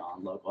actually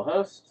on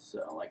localhost,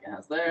 so like it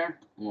has there,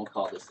 and we'll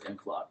call this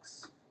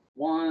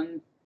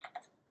Influx1.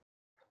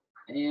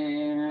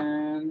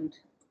 And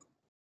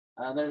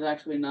there's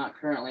actually not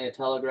currently a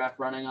telegraph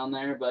running on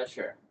there, but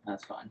sure,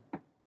 that's fine.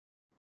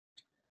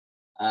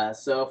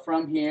 So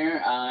from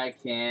here, I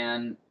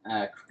can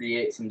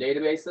create some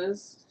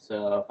databases.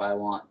 So if I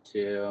want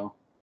to,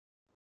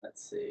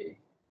 let's see,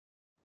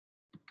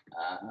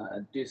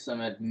 do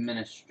some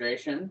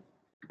administration,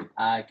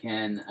 I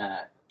can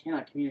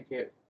cannot communicate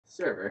with the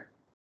server.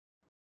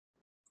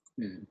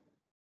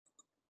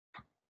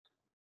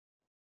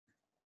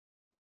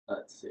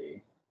 Let's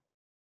see.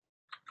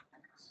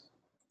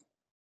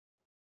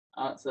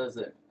 Oh, it says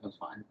it was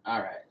fine. All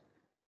right.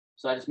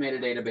 So I just made a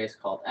database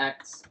called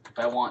X. If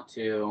I want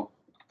to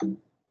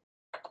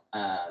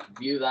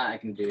view that, I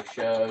can do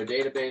show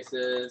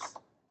databases,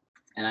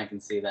 and I can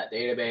see that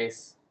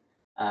database.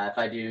 If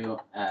I do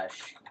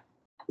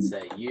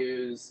say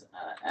use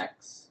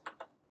X,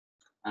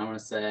 I want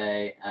to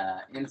say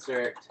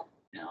insert,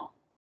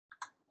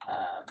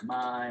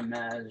 my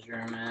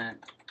measurement,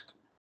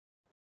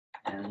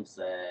 and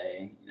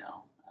say,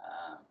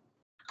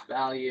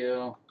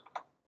 value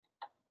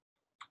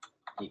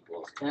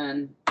equals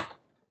 10.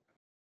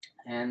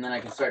 And then I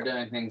can start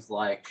doing things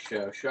like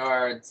show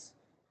shards,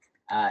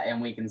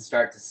 and we can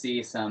start to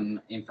see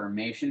some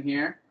information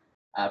here.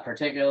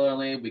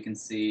 Particularly, we can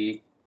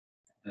see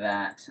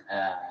that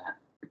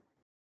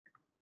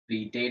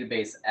the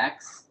database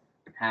X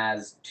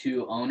has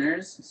 2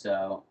 owners,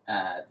 so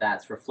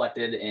that's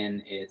reflected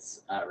in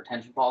its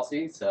retention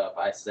policy. So if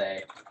I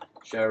say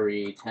show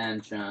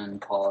retention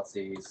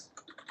policies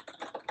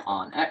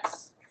on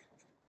X,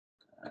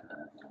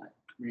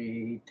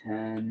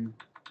 retention,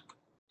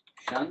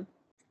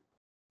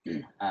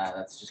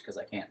 that's just because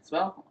I can't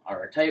spell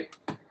or type.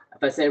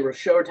 If I say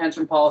show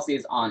retention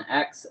policies on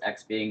X,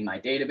 X being my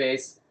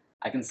database,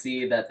 I can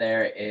see that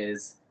there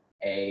is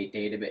a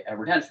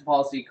retention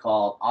policy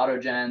called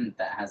autogen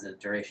that has a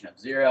duration of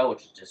 0,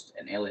 which is just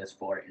an alias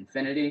for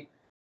infinity.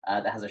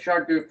 That has a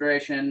shard group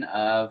duration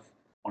of,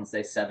 I want to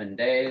say 7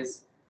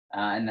 days,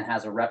 and that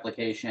has a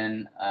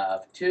replication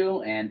of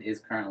 2 and is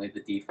currently the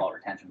default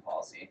retention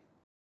policy.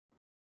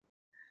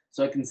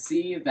 So I can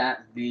see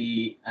that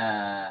the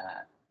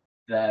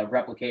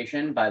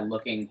replication by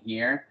looking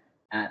here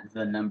at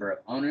the number of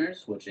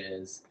owners, which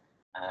is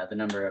the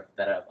number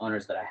of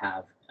owners that I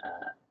have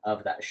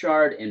of that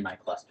shard in my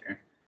cluster.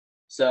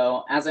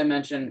 So as I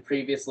mentioned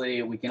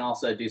previously, we can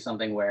also do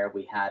something where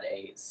we had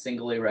a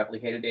singly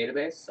replicated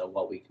database. So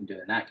what we can do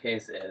in that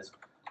case is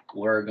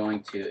we're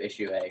going to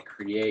issue a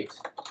create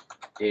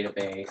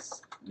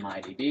database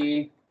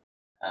mydb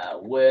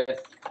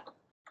with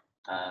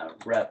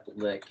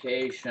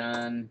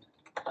replication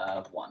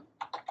of 1.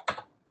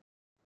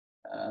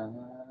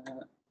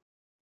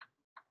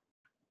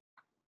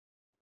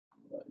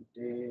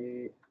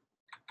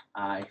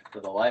 I,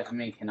 for the life of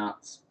me,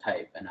 cannot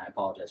type, and I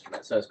apologize for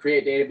that. So it's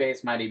create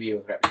database mydb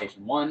with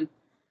replication 1.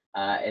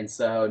 And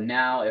so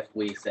now if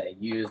we say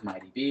use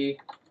mydb,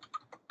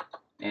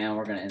 and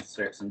we're going to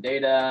insert some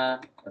data,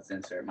 let's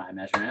insert my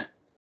measurement.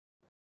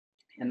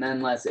 And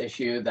then let's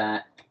issue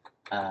that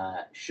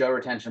show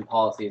retention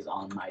policies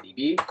on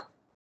mydb.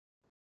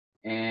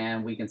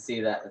 And we can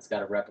see that it's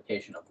got a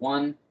replication of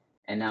 1.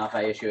 And now if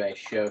I issue a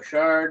show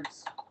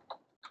shards,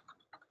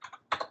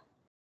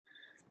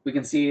 we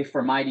can see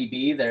for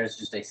mydb there's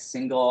just a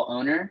single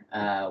owner,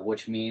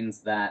 which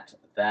means that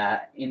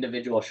that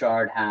individual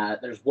shard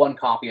there's 1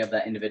 copy of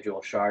that individual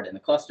shard in the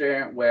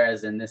cluster,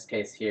 whereas in this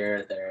case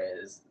here there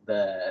is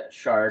the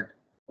shard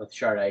with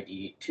shard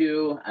ID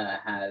 2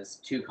 has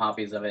 2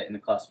 copies of it in the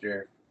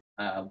cluster,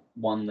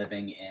 1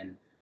 living in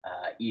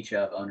each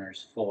of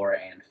owners 4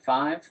 and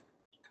 5.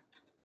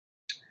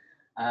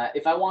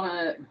 If I want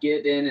to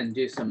get in and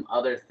do some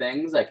other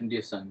things, I can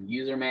do some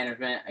user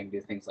management. I can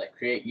do things like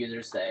create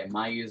user, say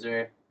my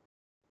user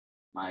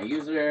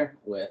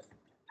with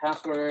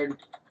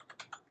password,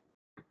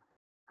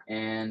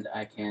 and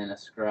I can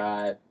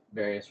ascribe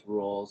various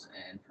roles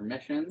and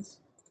permissions.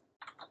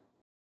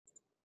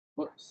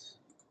 Whoops.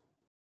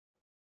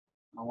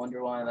 I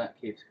wonder why that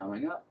keeps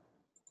coming up.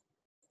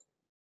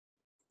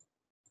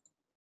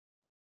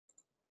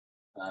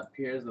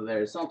 Appears that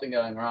there's something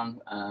going wrong.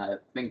 I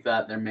think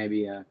that there may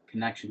be a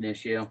connection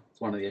issue.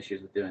 It's one of the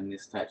issues with doing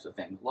these types of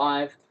things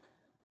live.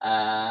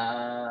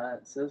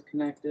 It says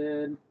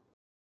connected.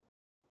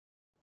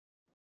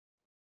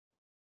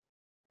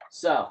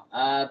 So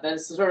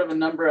that's sort of a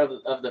number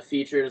of the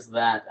features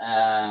that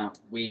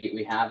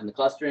we have in the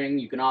clustering.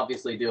 You can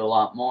obviously do a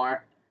lot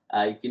more.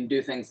 You can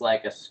do things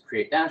like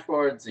create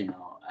dashboards,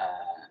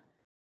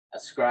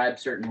 ascribe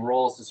certain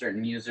roles to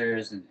certain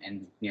users,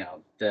 and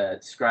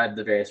describe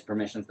the various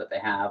permissions that they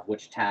have,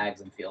 which tags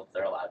and fields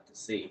they're allowed to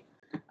see.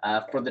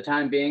 For the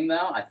time being,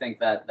 though, I think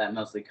that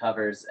mostly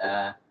covers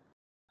a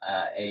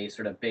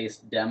sort of base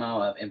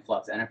demo of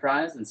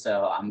InfluxEnterprise, and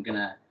so I'm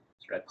gonna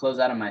sort of close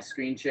out of my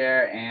screen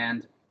share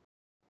and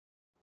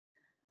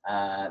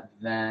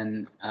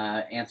then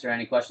answer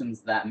any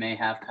questions that may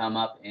have come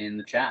up in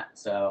the chat.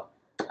 So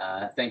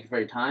thank you for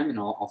your time, and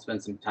I'll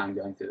spend some time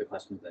going through the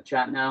questions in the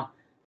chat now.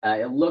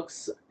 It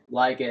looks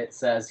like it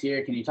says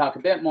here, can you talk a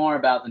bit more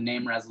about the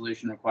name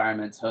resolution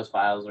requirements, host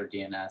files or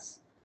DNS?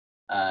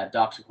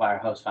 Docs require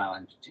host file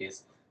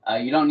entities.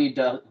 You don't need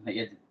to,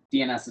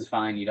 DNS is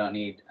fine. You don't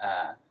need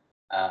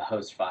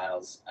host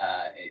files.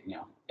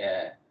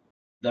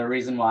 The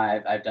reason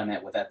why I've done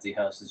it with Etsy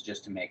host is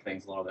just to make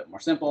things a little bit more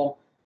simple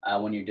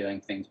when you're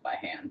doing things by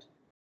hand,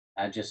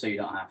 just so you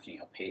don't have to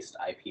paste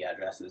IP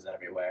addresses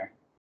everywhere.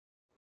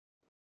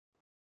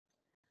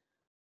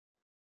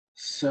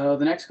 So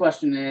the next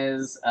question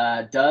is,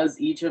 does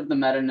each of the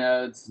meta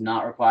nodes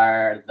not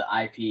require the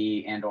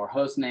IP and or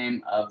host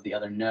name of the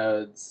other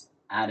nodes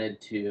added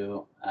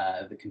to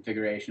the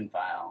configuration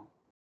file?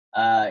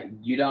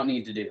 You don't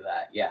need to do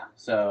that. Yeah.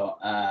 So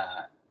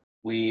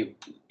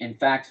in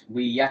fact,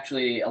 we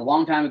actually, a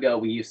long time ago,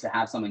 we used to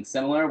have something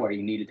similar where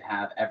you needed to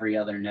have every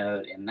other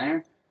node in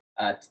there.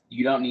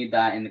 You don't need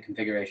that in the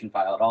configuration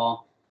file at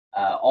all.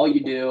 All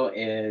you do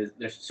is,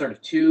 there's sort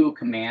of two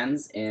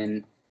commands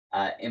in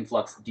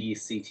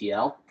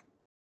InfluxDCTL.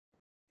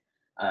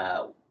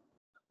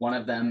 One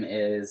of them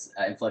is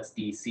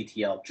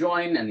InfluxDCTL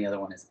join, and the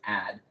other one is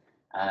add.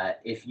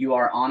 If you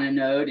are on a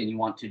node and you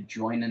want to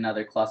join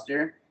another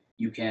cluster,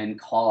 you can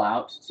call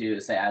out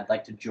to say, I'd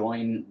like to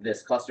join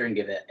this cluster, and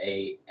give it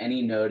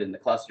any node in the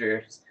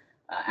cluster's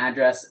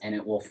address, and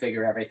it will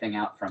figure everything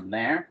out from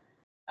there.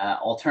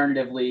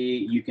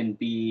 Alternatively, you can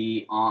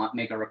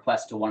make a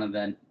request to one of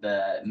the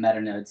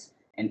meta nodes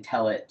and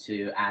tell it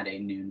to add a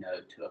new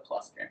node to a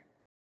cluster.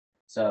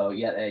 So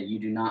yeah, you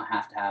do not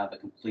have to have a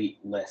complete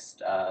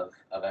list of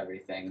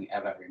everything,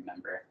 of every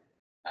member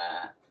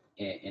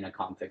in a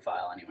config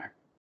file anywhere.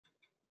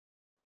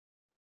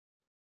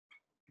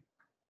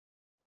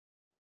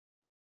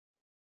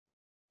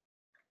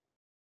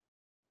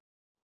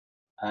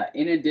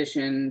 In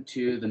addition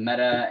to the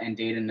meta and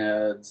data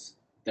nodes,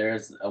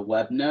 there's a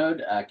web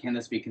node. Can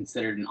this be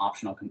considered an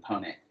optional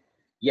component?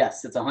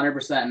 Yes, it's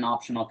 100% an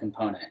optional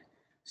component.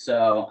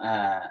 So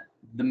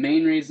the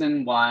main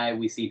reason why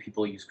we see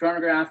people use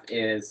Chronograph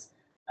is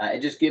it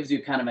just gives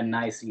you kind of a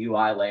nice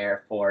UI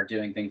layer for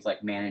doing things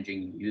like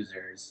managing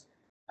users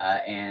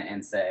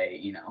and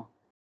say,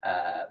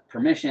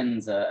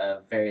 permissions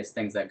of various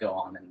things that go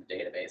on in the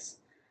database.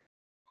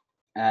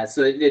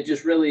 So it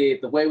just really,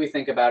 the way we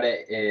think about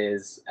it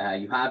is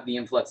you have the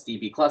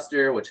InfluxDB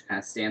cluster, which kind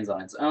of stands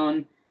on its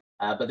own,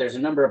 but there's a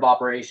number of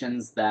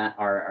operations that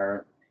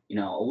are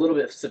a little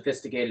bit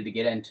sophisticated to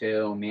get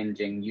into,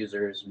 managing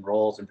users and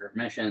roles and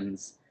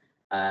permissions,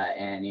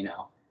 and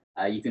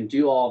you can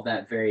do all of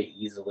that very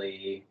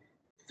easily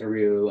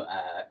through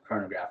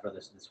Chronograph, or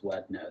this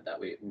web node that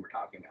we were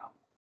talking about.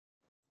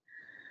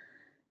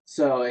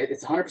 So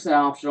it's 100%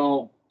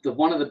 optional.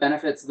 One of the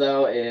benefits,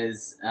 though,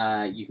 is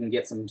you can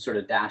get some sort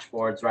of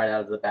dashboards right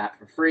out of the bat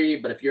for free.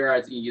 But if you're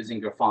using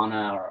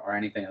Grafana or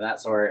anything of that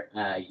sort,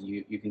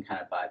 you can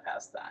kind of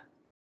bypass that.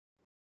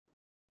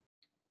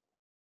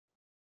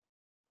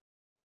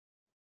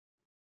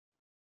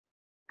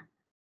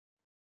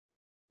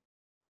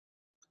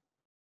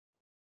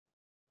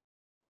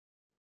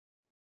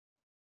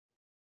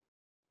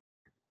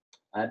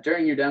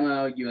 During your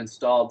demo, you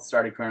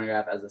started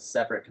Chronograph as a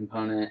separate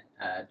component.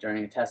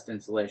 During a test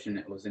installation,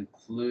 it was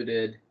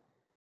included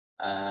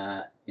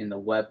in the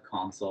web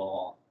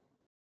console.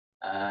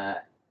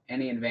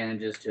 Any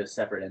advantages to a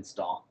separate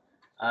install?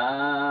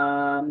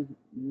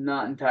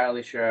 Not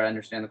entirely sure I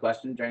understand the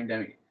question. During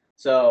demo,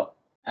 so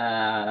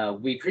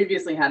we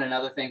previously had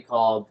another thing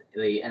called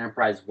the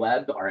Enterprise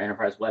Web, or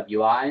Enterprise Web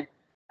UI.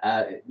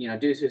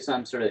 Due to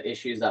some sort of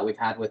issues that we've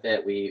had with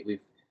it, we've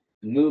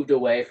moved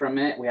away from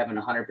it. We haven't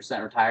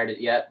 100% retired it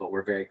yet, but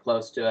we're very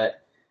close to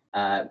it.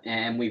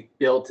 And we've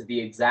built the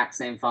exact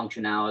same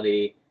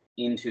functionality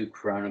into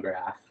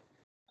Chronograph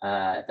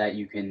that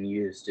you can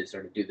use to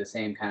sort of do the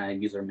same kind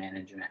of user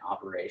management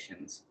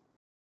operations.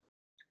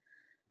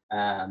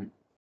 During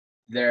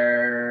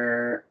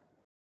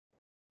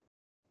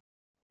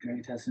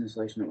test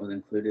installation, it was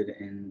included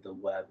in the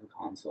web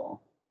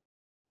console.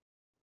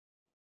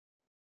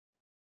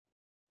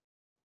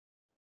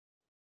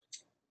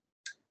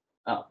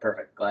 Oh,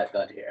 perfect. Glad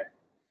to hear it.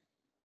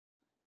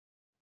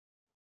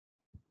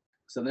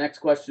 So the next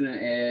question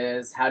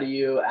is, how do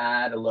you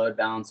add a load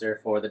balancer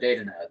for the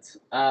data nodes?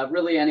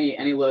 Really,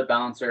 any load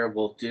balancer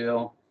will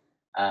do.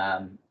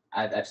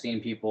 I've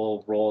seen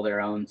people roll their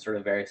own sort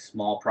of very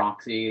small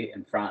proxy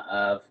in front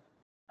of,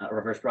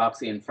 reverse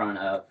proxy in front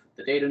of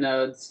the data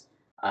nodes,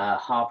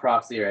 HA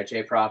proxy or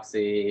HA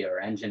proxy or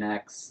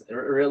Nginx.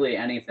 Really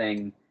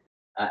anything,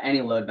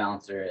 any load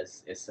balancer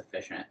is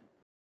sufficient.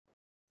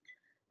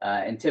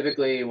 And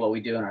typically what we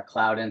do in our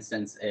cloud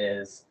instance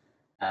is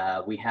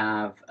we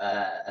have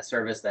a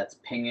service that's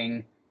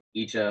pinging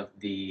each of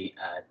the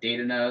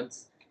data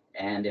nodes.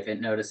 And if it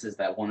notices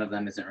that one of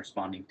them isn't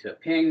responding to a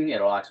ping,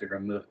 it'll actually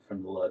remove it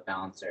from the load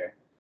balancer.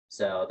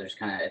 So there's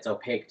it's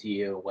opaque to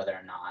you whether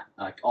or not,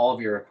 like, all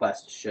of your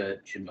requests should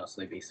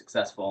mostly be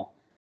successful.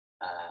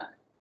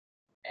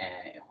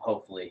 And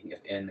hopefully,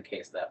 if in the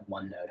case that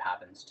one node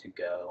happens to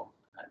go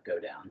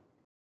down.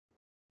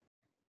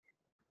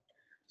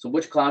 So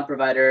which cloud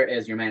provider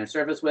is your managed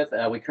service with?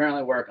 We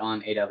currently work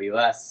on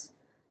AWS,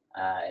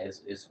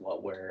 is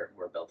what we're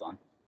built on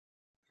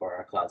for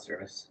our cloud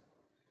service.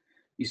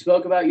 You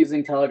spoke about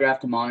using Telegraph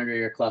to monitor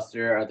your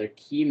cluster. Are there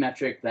key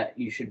metrics that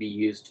you should be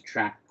used to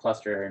track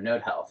cluster or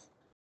node health?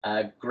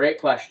 Great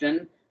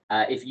question.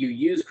 If you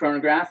use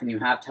Chronograph and you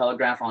have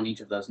Telegraph on each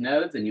of those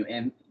nodes and you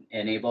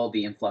enable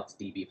the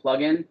InfluxDB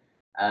plugin,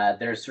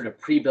 there's sort of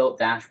pre-built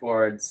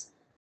dashboards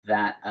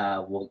that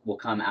will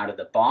come out of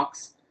the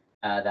box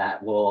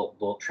that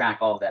will track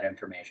all of that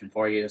information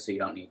for you, so you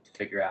don't need to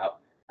figure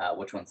out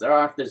which ones there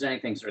are. If there's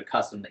anything sort of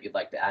custom that you'd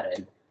like to add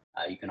in,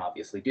 you can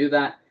obviously do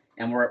that.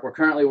 And we're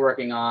currently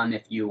working on,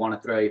 if you want to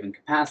throw even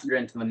capacitor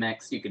into the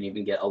mix, you can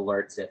even get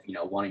alerts if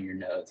one of your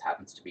nodes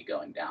happens to be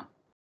going down.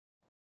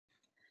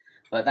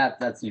 But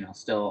that's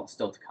still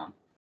to come.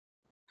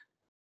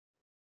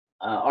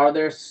 Are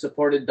there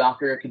supported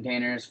Docker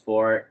containers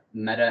for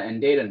meta and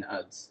data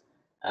nodes?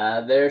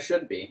 There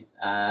should be.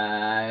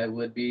 I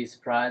would be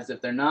surprised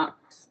if they're not.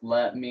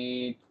 Let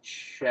me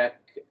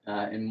check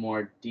in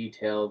more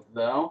detail,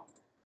 though.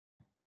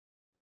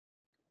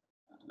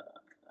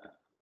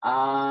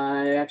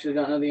 I actually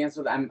don't know the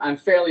answer. I'm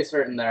fairly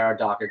certain there are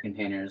Docker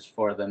containers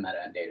for the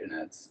meta and data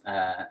nodes.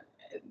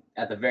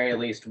 At the very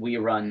least, we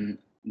run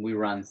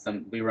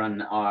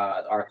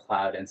our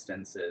cloud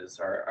instances,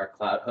 our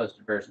cloud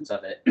hosted versions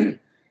of it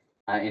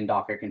in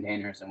Docker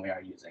containers, and we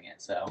are using it.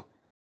 So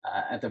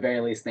at the very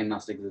least, they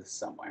must exist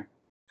somewhere.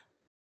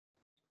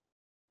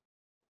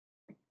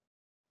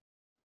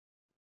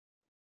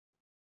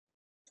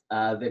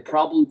 They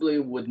probably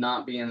would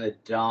not be in the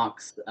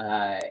docs.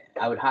 I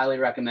would highly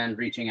recommend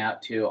reaching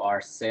out to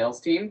our sales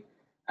team,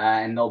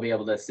 and they'll be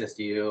able to assist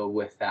you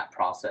with that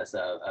process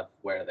of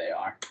where they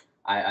are.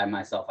 I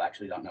myself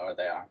actually don't know where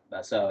they are.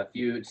 So if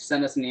you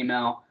send us an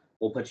email,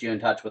 we'll put you in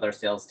touch with our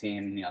sales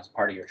team. As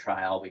part of your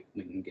trial, we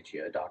can get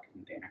you a Docker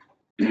container.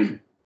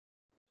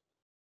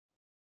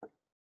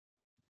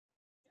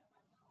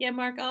 Yeah,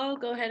 Mark, I'll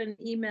go ahead and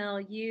email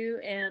you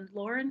and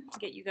Lauren,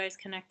 get you guys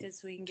connected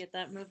so we can get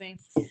that moving.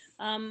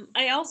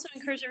 I also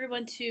encourage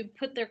everyone to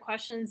put their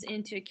questions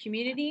into a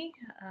community.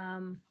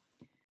 One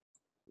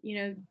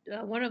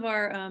of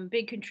our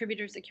big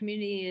contributors to the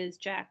community is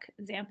Jack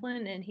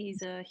Zamplin, and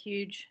he's a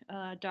huge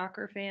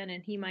Docker fan,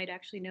 and he might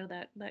actually know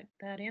that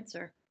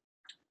answer.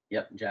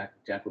 Yep,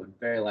 Jack would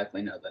very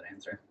likely know that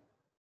answer.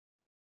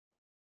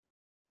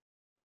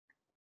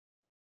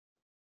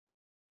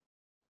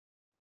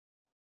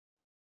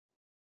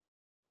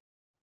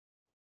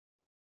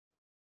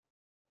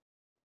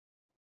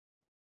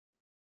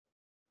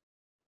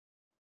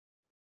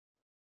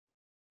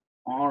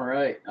 All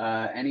right,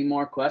 any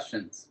more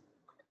questions?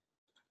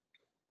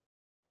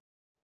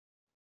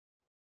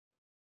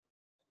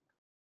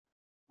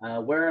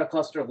 Where are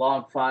cluster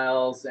log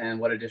files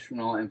and what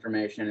additional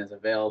information is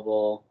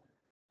available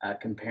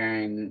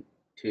comparing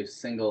to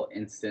single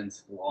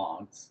instance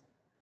logs?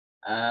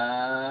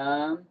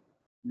 Not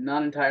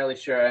entirely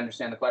sure I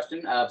understand the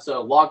question.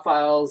 So log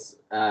files,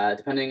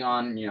 depending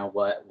on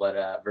what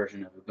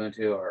version of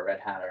Ubuntu or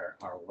Red Hat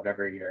or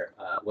whatever your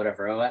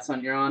whatever OS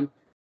you're on,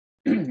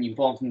 you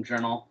pull them from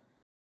journal.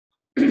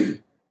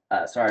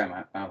 Sorry,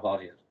 my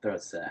apologies.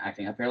 Throat's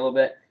acting up here a little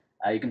bit.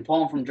 You can pull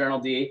them from journal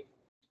D,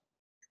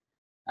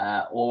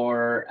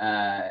 or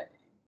I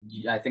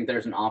think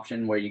there's an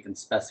option where you can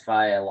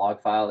specify a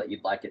log file that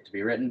you'd like it to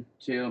be written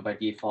to. By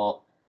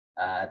default,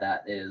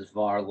 that is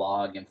var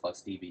log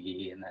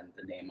InfluxDB and then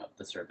the name of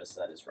the service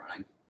that is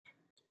running.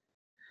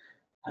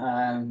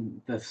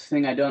 The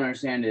thing I don't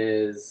understand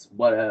is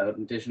what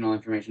additional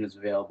information is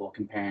available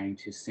comparing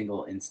to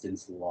single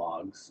instance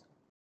logs.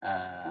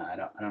 I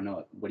don't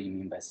know what do you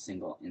mean by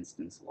single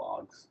instance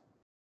logs?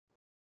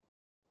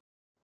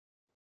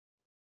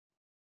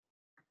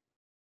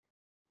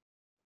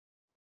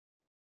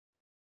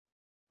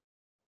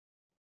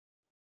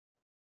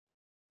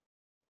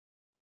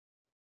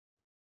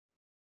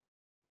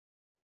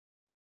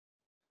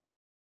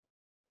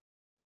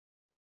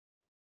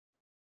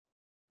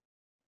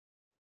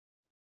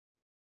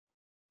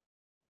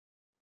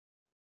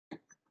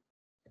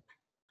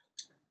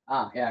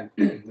 Yeah,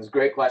 this is a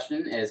great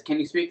question. Can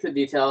you speak to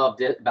detail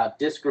about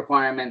disk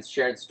requirements,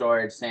 shared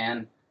storage,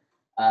 SAN,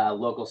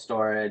 local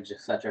storage,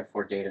 etc.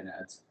 for data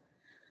nodes?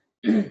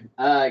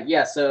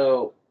 Yeah,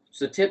 so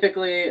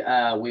typically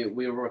we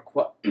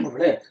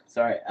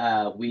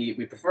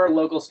prefer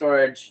local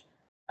storage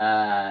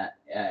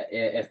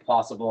if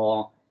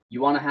possible. You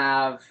want to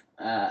have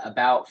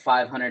about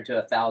 500 to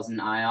 1,000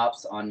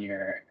 IOPS on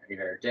your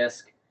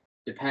disk,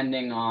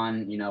 depending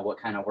on what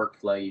kind of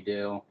workflow you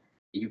do.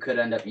 You could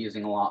end up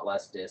using a lot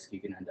less disk.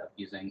 You can end up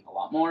using a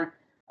lot more.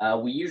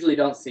 We usually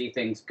don't see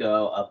things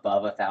go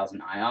above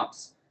 1,000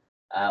 IOPS.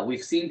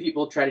 We've seen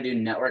people try to do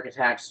network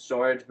attached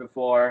storage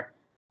before,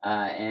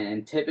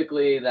 and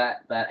typically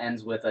that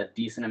ends with a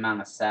decent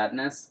amount of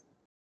sadness.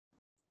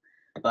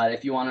 But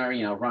if you want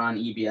to, run on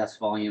EBS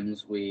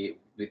volumes,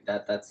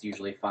 that's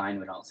usually fine.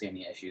 We don't see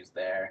any issues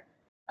there,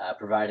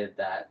 provided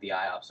that the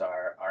IOPS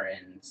are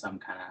in some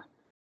kind of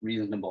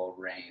reasonable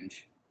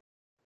range.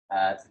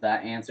 Does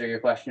that answer your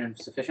question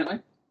sufficiently?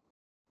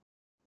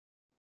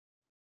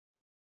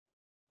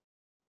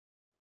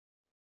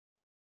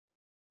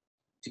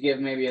 To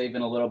give maybe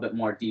even a little bit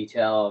more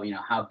detail,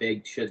 how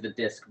big should the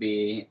disk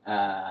be?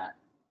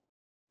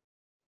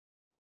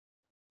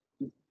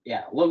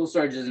 Yeah, local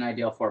storage isn't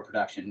ideal for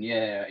production.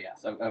 Yeah,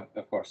 so,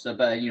 of course. So,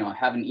 but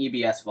have an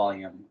EBS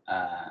volume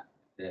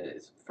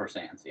is for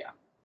SANs. Yeah,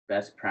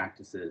 best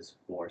practices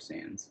for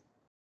SANs.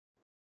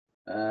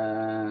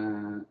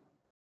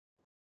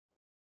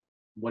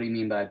 What do you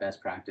mean by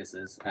best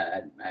practices?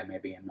 I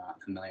maybe am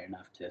not familiar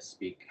enough to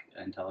speak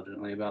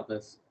intelligently about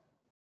this.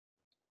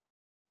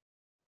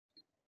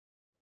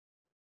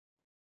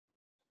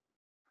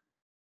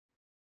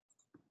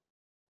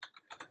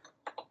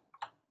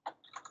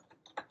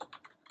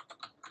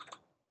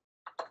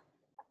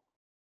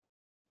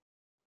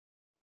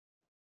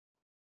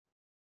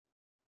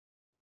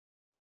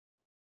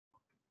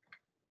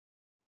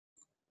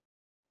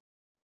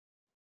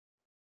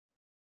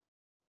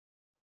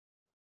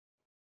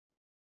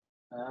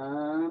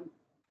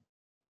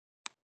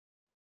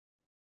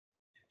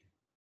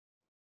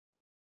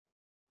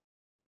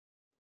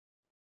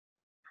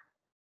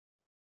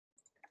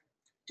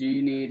 Do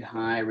you need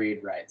high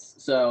read writes?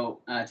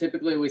 So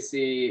typically we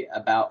see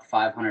about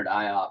 500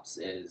 IOPS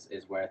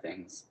is where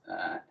things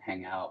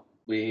hang out.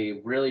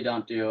 We really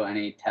don't do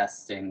any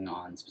testing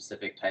on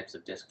specific types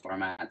of disk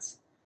formats,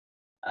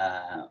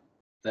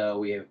 though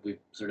we've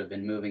sort of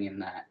been moving in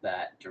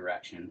that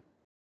direction.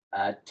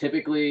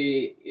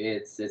 Typically,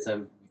 it's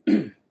a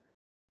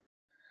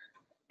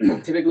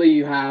typically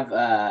you have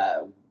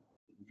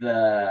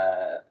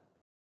the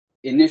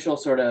initial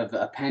sort of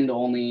append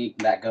only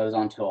that goes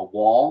onto a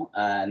wall,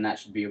 and that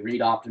should be write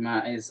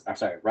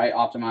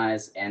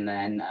optimized, and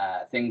then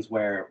things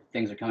where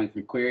things are coming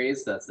from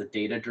queries, that's the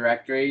data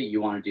directory,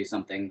 you want to do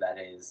something that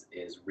is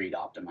read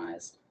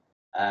optimized.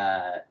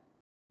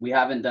 We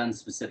haven't done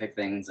specific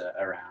things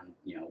around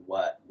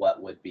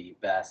what would be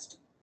best.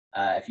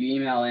 If you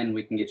email in,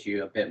 we can get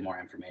you a bit more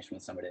information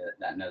with somebody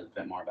that knows a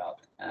bit more about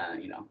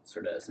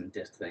sort of some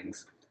disk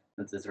things,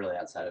 since it's really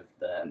outside of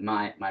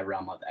my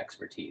realm of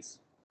expertise.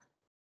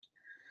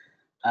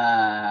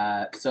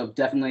 So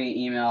definitely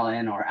email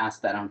in or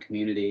ask that on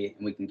community,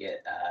 and we can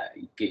get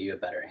you a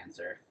better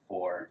answer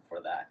for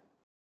that.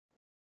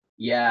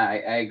 Yeah,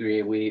 I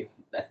agree.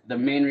 The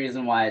main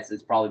reason why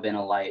it's probably been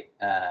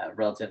a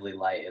relatively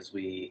light is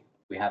we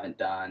haven't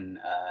done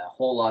a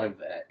whole lot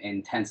of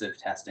intensive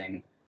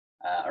testing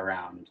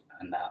around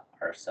that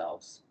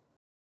ourselves.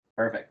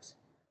 Perfect.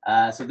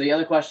 So the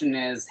other question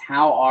is,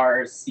 how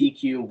are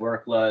CQ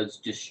workloads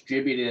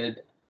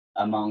distributed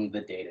among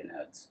the data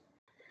nodes?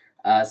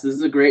 So this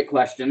is a great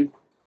question.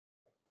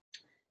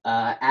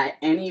 At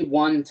any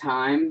one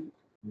time,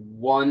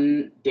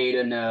 one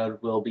data node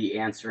will be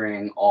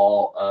answering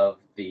all of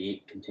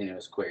the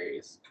continuous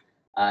queries.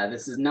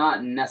 This is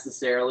not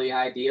necessarily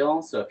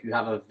ideal. So if you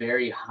have a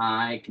very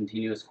high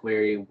continuous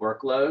query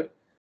workload,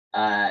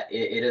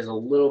 it is a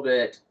little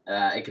bit,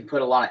 it can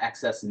put a lot of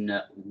excess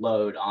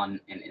load on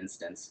an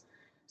instance.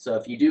 So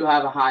if you do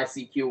have a high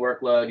CQ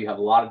workload, you have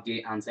a lot of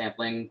gate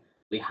unsampling,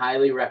 we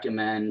highly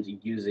recommend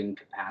using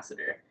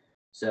capacitor.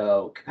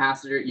 So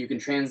capacitor, you can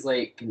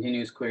translate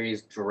continuous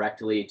queries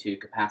directly to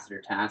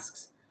capacitor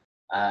tasks.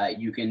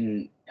 You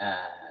can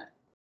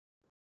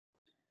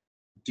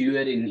do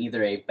it in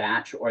either a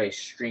batch or a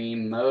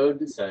stream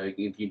mode. So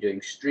if you're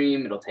doing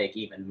stream, it'll take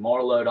even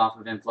more load off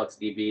of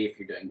InfluxDB. If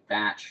you're doing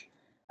batch,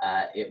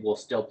 it will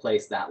still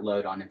place that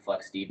load on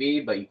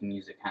InfluxDB, but you can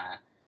use it kind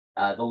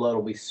of, the load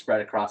will be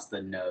spread across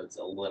the nodes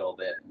a little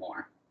bit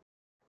more.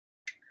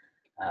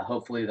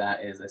 Hopefully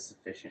that is a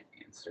sufficient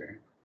answer.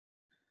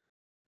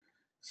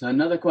 So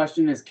another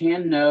question is,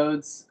 can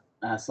nodes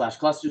 /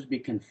 clusters be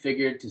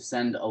configured to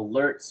send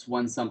alerts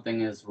when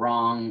something is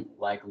wrong,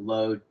 like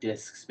load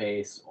disk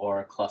space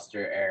or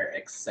cluster error,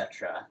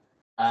 etc.?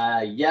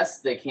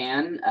 Yes, they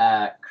can.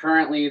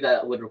 Currently,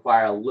 that would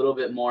require a little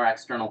bit more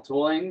external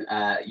tooling.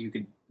 You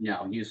could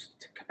use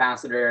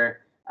capacitor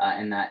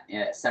and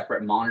that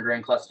separate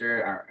monitoring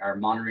cluster or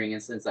monitoring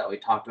instance that we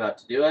talked about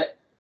to do it.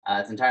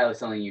 It's entirely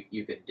something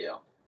you could do.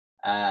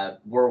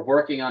 We're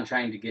working on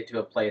trying to get to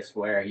a place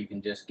where you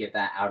can just get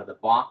that out of the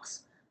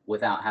box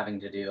without having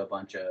to do a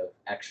bunch of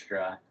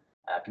extra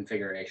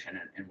configuration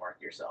and work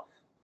yourself.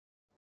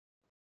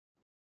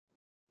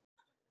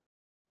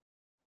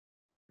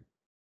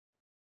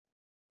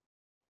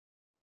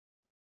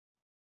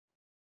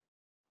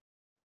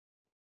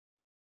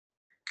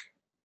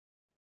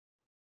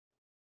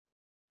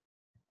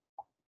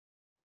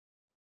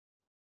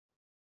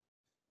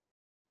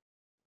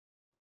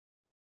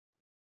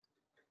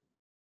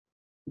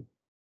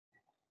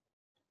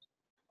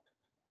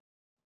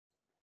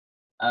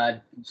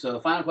 So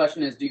the final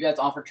question is, do you guys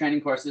offer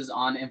training courses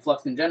on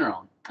Influx in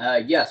general?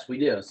 Yes, we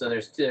do. So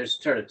there's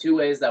sort of two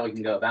ways that we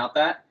can go about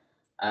that.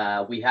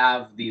 We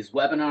have these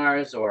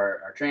webinars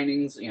or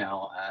trainings,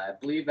 I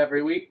believe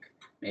every week,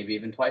 maybe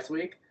even twice a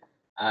week,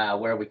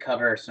 where we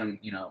cover some,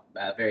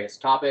 various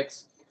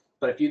topics.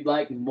 But if you'd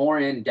like more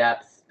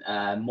in-depth,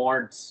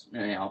 more,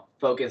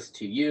 focused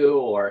to you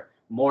or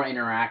more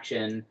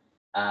interaction,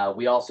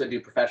 we also do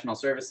professional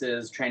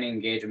services, training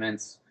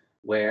engagements,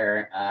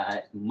 where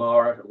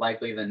more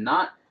likely than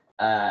not,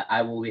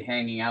 I will be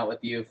hanging out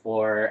with you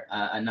for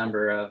a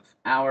number of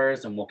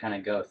hours, and we'll kind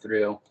of go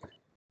through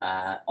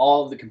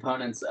all of the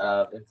components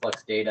of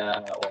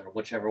InfluxData, or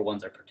whichever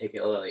ones are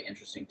particularly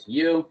interesting to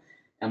you,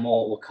 and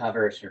we'll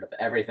cover sort of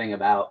everything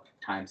about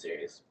time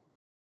series.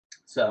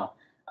 So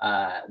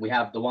we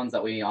have the ones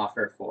that we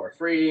offer for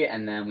free,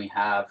 and then we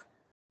have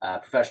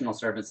professional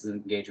services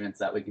engagements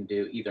that we can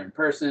do either in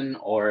person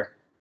or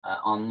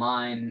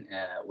online,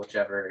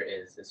 whichever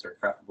is sort of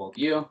preferable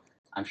to you.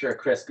 I'm sure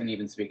Chris can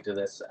even speak to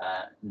this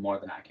more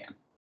than I can.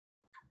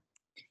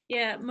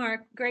 Yeah,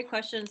 Mark, great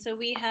question. So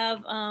we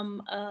have,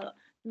 let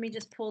me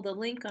just pull the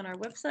link on our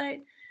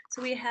website.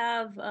 So we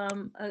have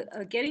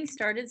a Getting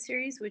Started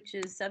series, which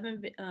is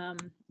 7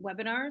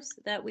 webinars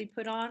that we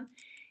put on.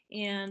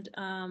 And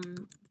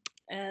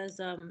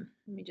let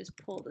me just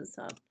pull this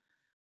up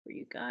for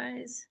you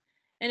guys.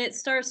 And it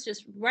starts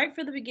just right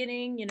for the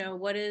beginning,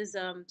 what is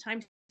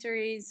time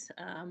series,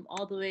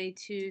 all the way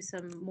to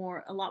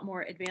a lot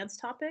more advanced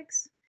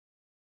topics.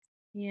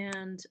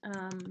 And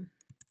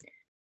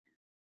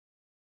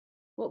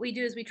what we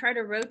do is we try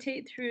to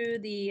rotate through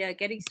the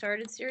Getting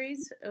Started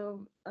series.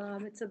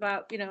 It's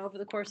about, over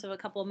the course of a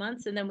couple of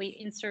months, and then we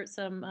insert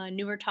some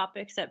newer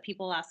topics that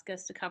people ask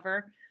us to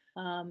cover.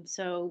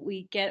 So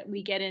we get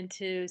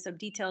into some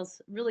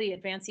details, really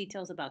advanced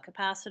details about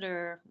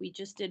capacitor. We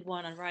just did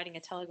one on writing a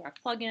telegraph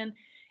plugin,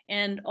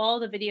 and all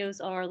the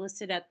videos are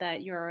listed at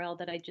that URL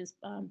that I just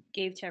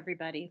gave to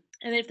everybody.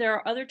 And if there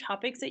are other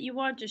topics that you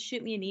want, just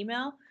shoot me an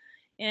email,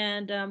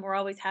 and we're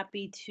always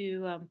happy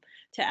to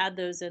add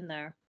those in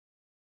there.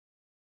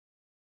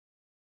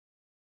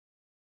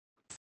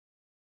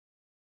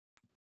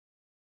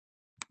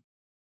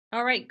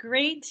 All right,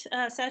 great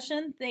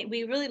session.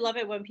 We really love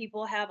it when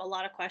people have a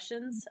lot of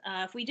questions.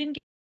 If we didn't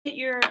get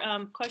your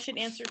question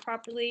answered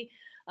properly,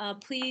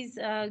 please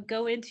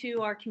go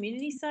into our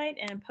community site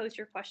and post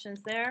your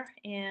questions there.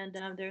 And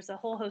there's a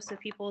whole host of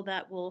people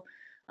that will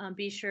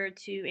be sure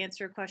to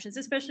answer questions,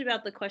 especially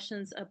about the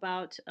questions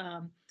about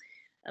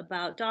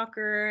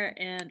Docker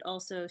and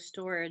also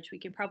storage. We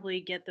can probably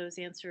get those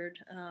answered,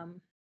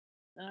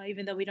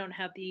 even though we don't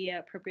have the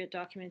appropriate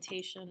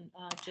documentation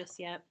just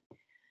yet.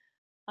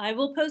 I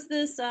will post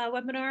this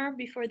webinar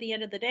before the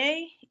end of the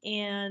day,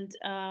 and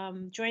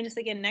join us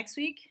again next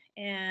week.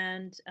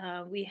 And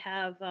we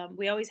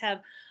always have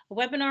a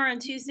webinar on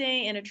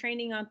Tuesday and a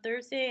training on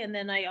Thursday, and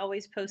then I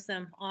always post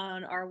them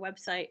on our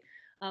website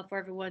for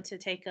everyone to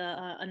take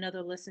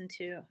another listen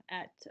to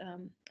at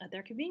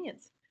their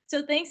convenience.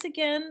 So thanks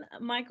again,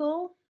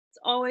 Michael. It's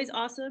always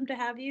awesome to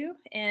have you,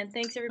 and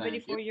thanks everybody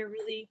for your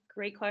really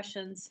great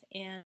questions.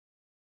 And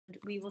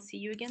we will see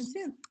you again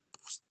soon.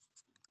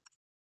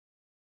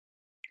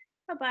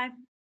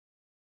 Bye-bye.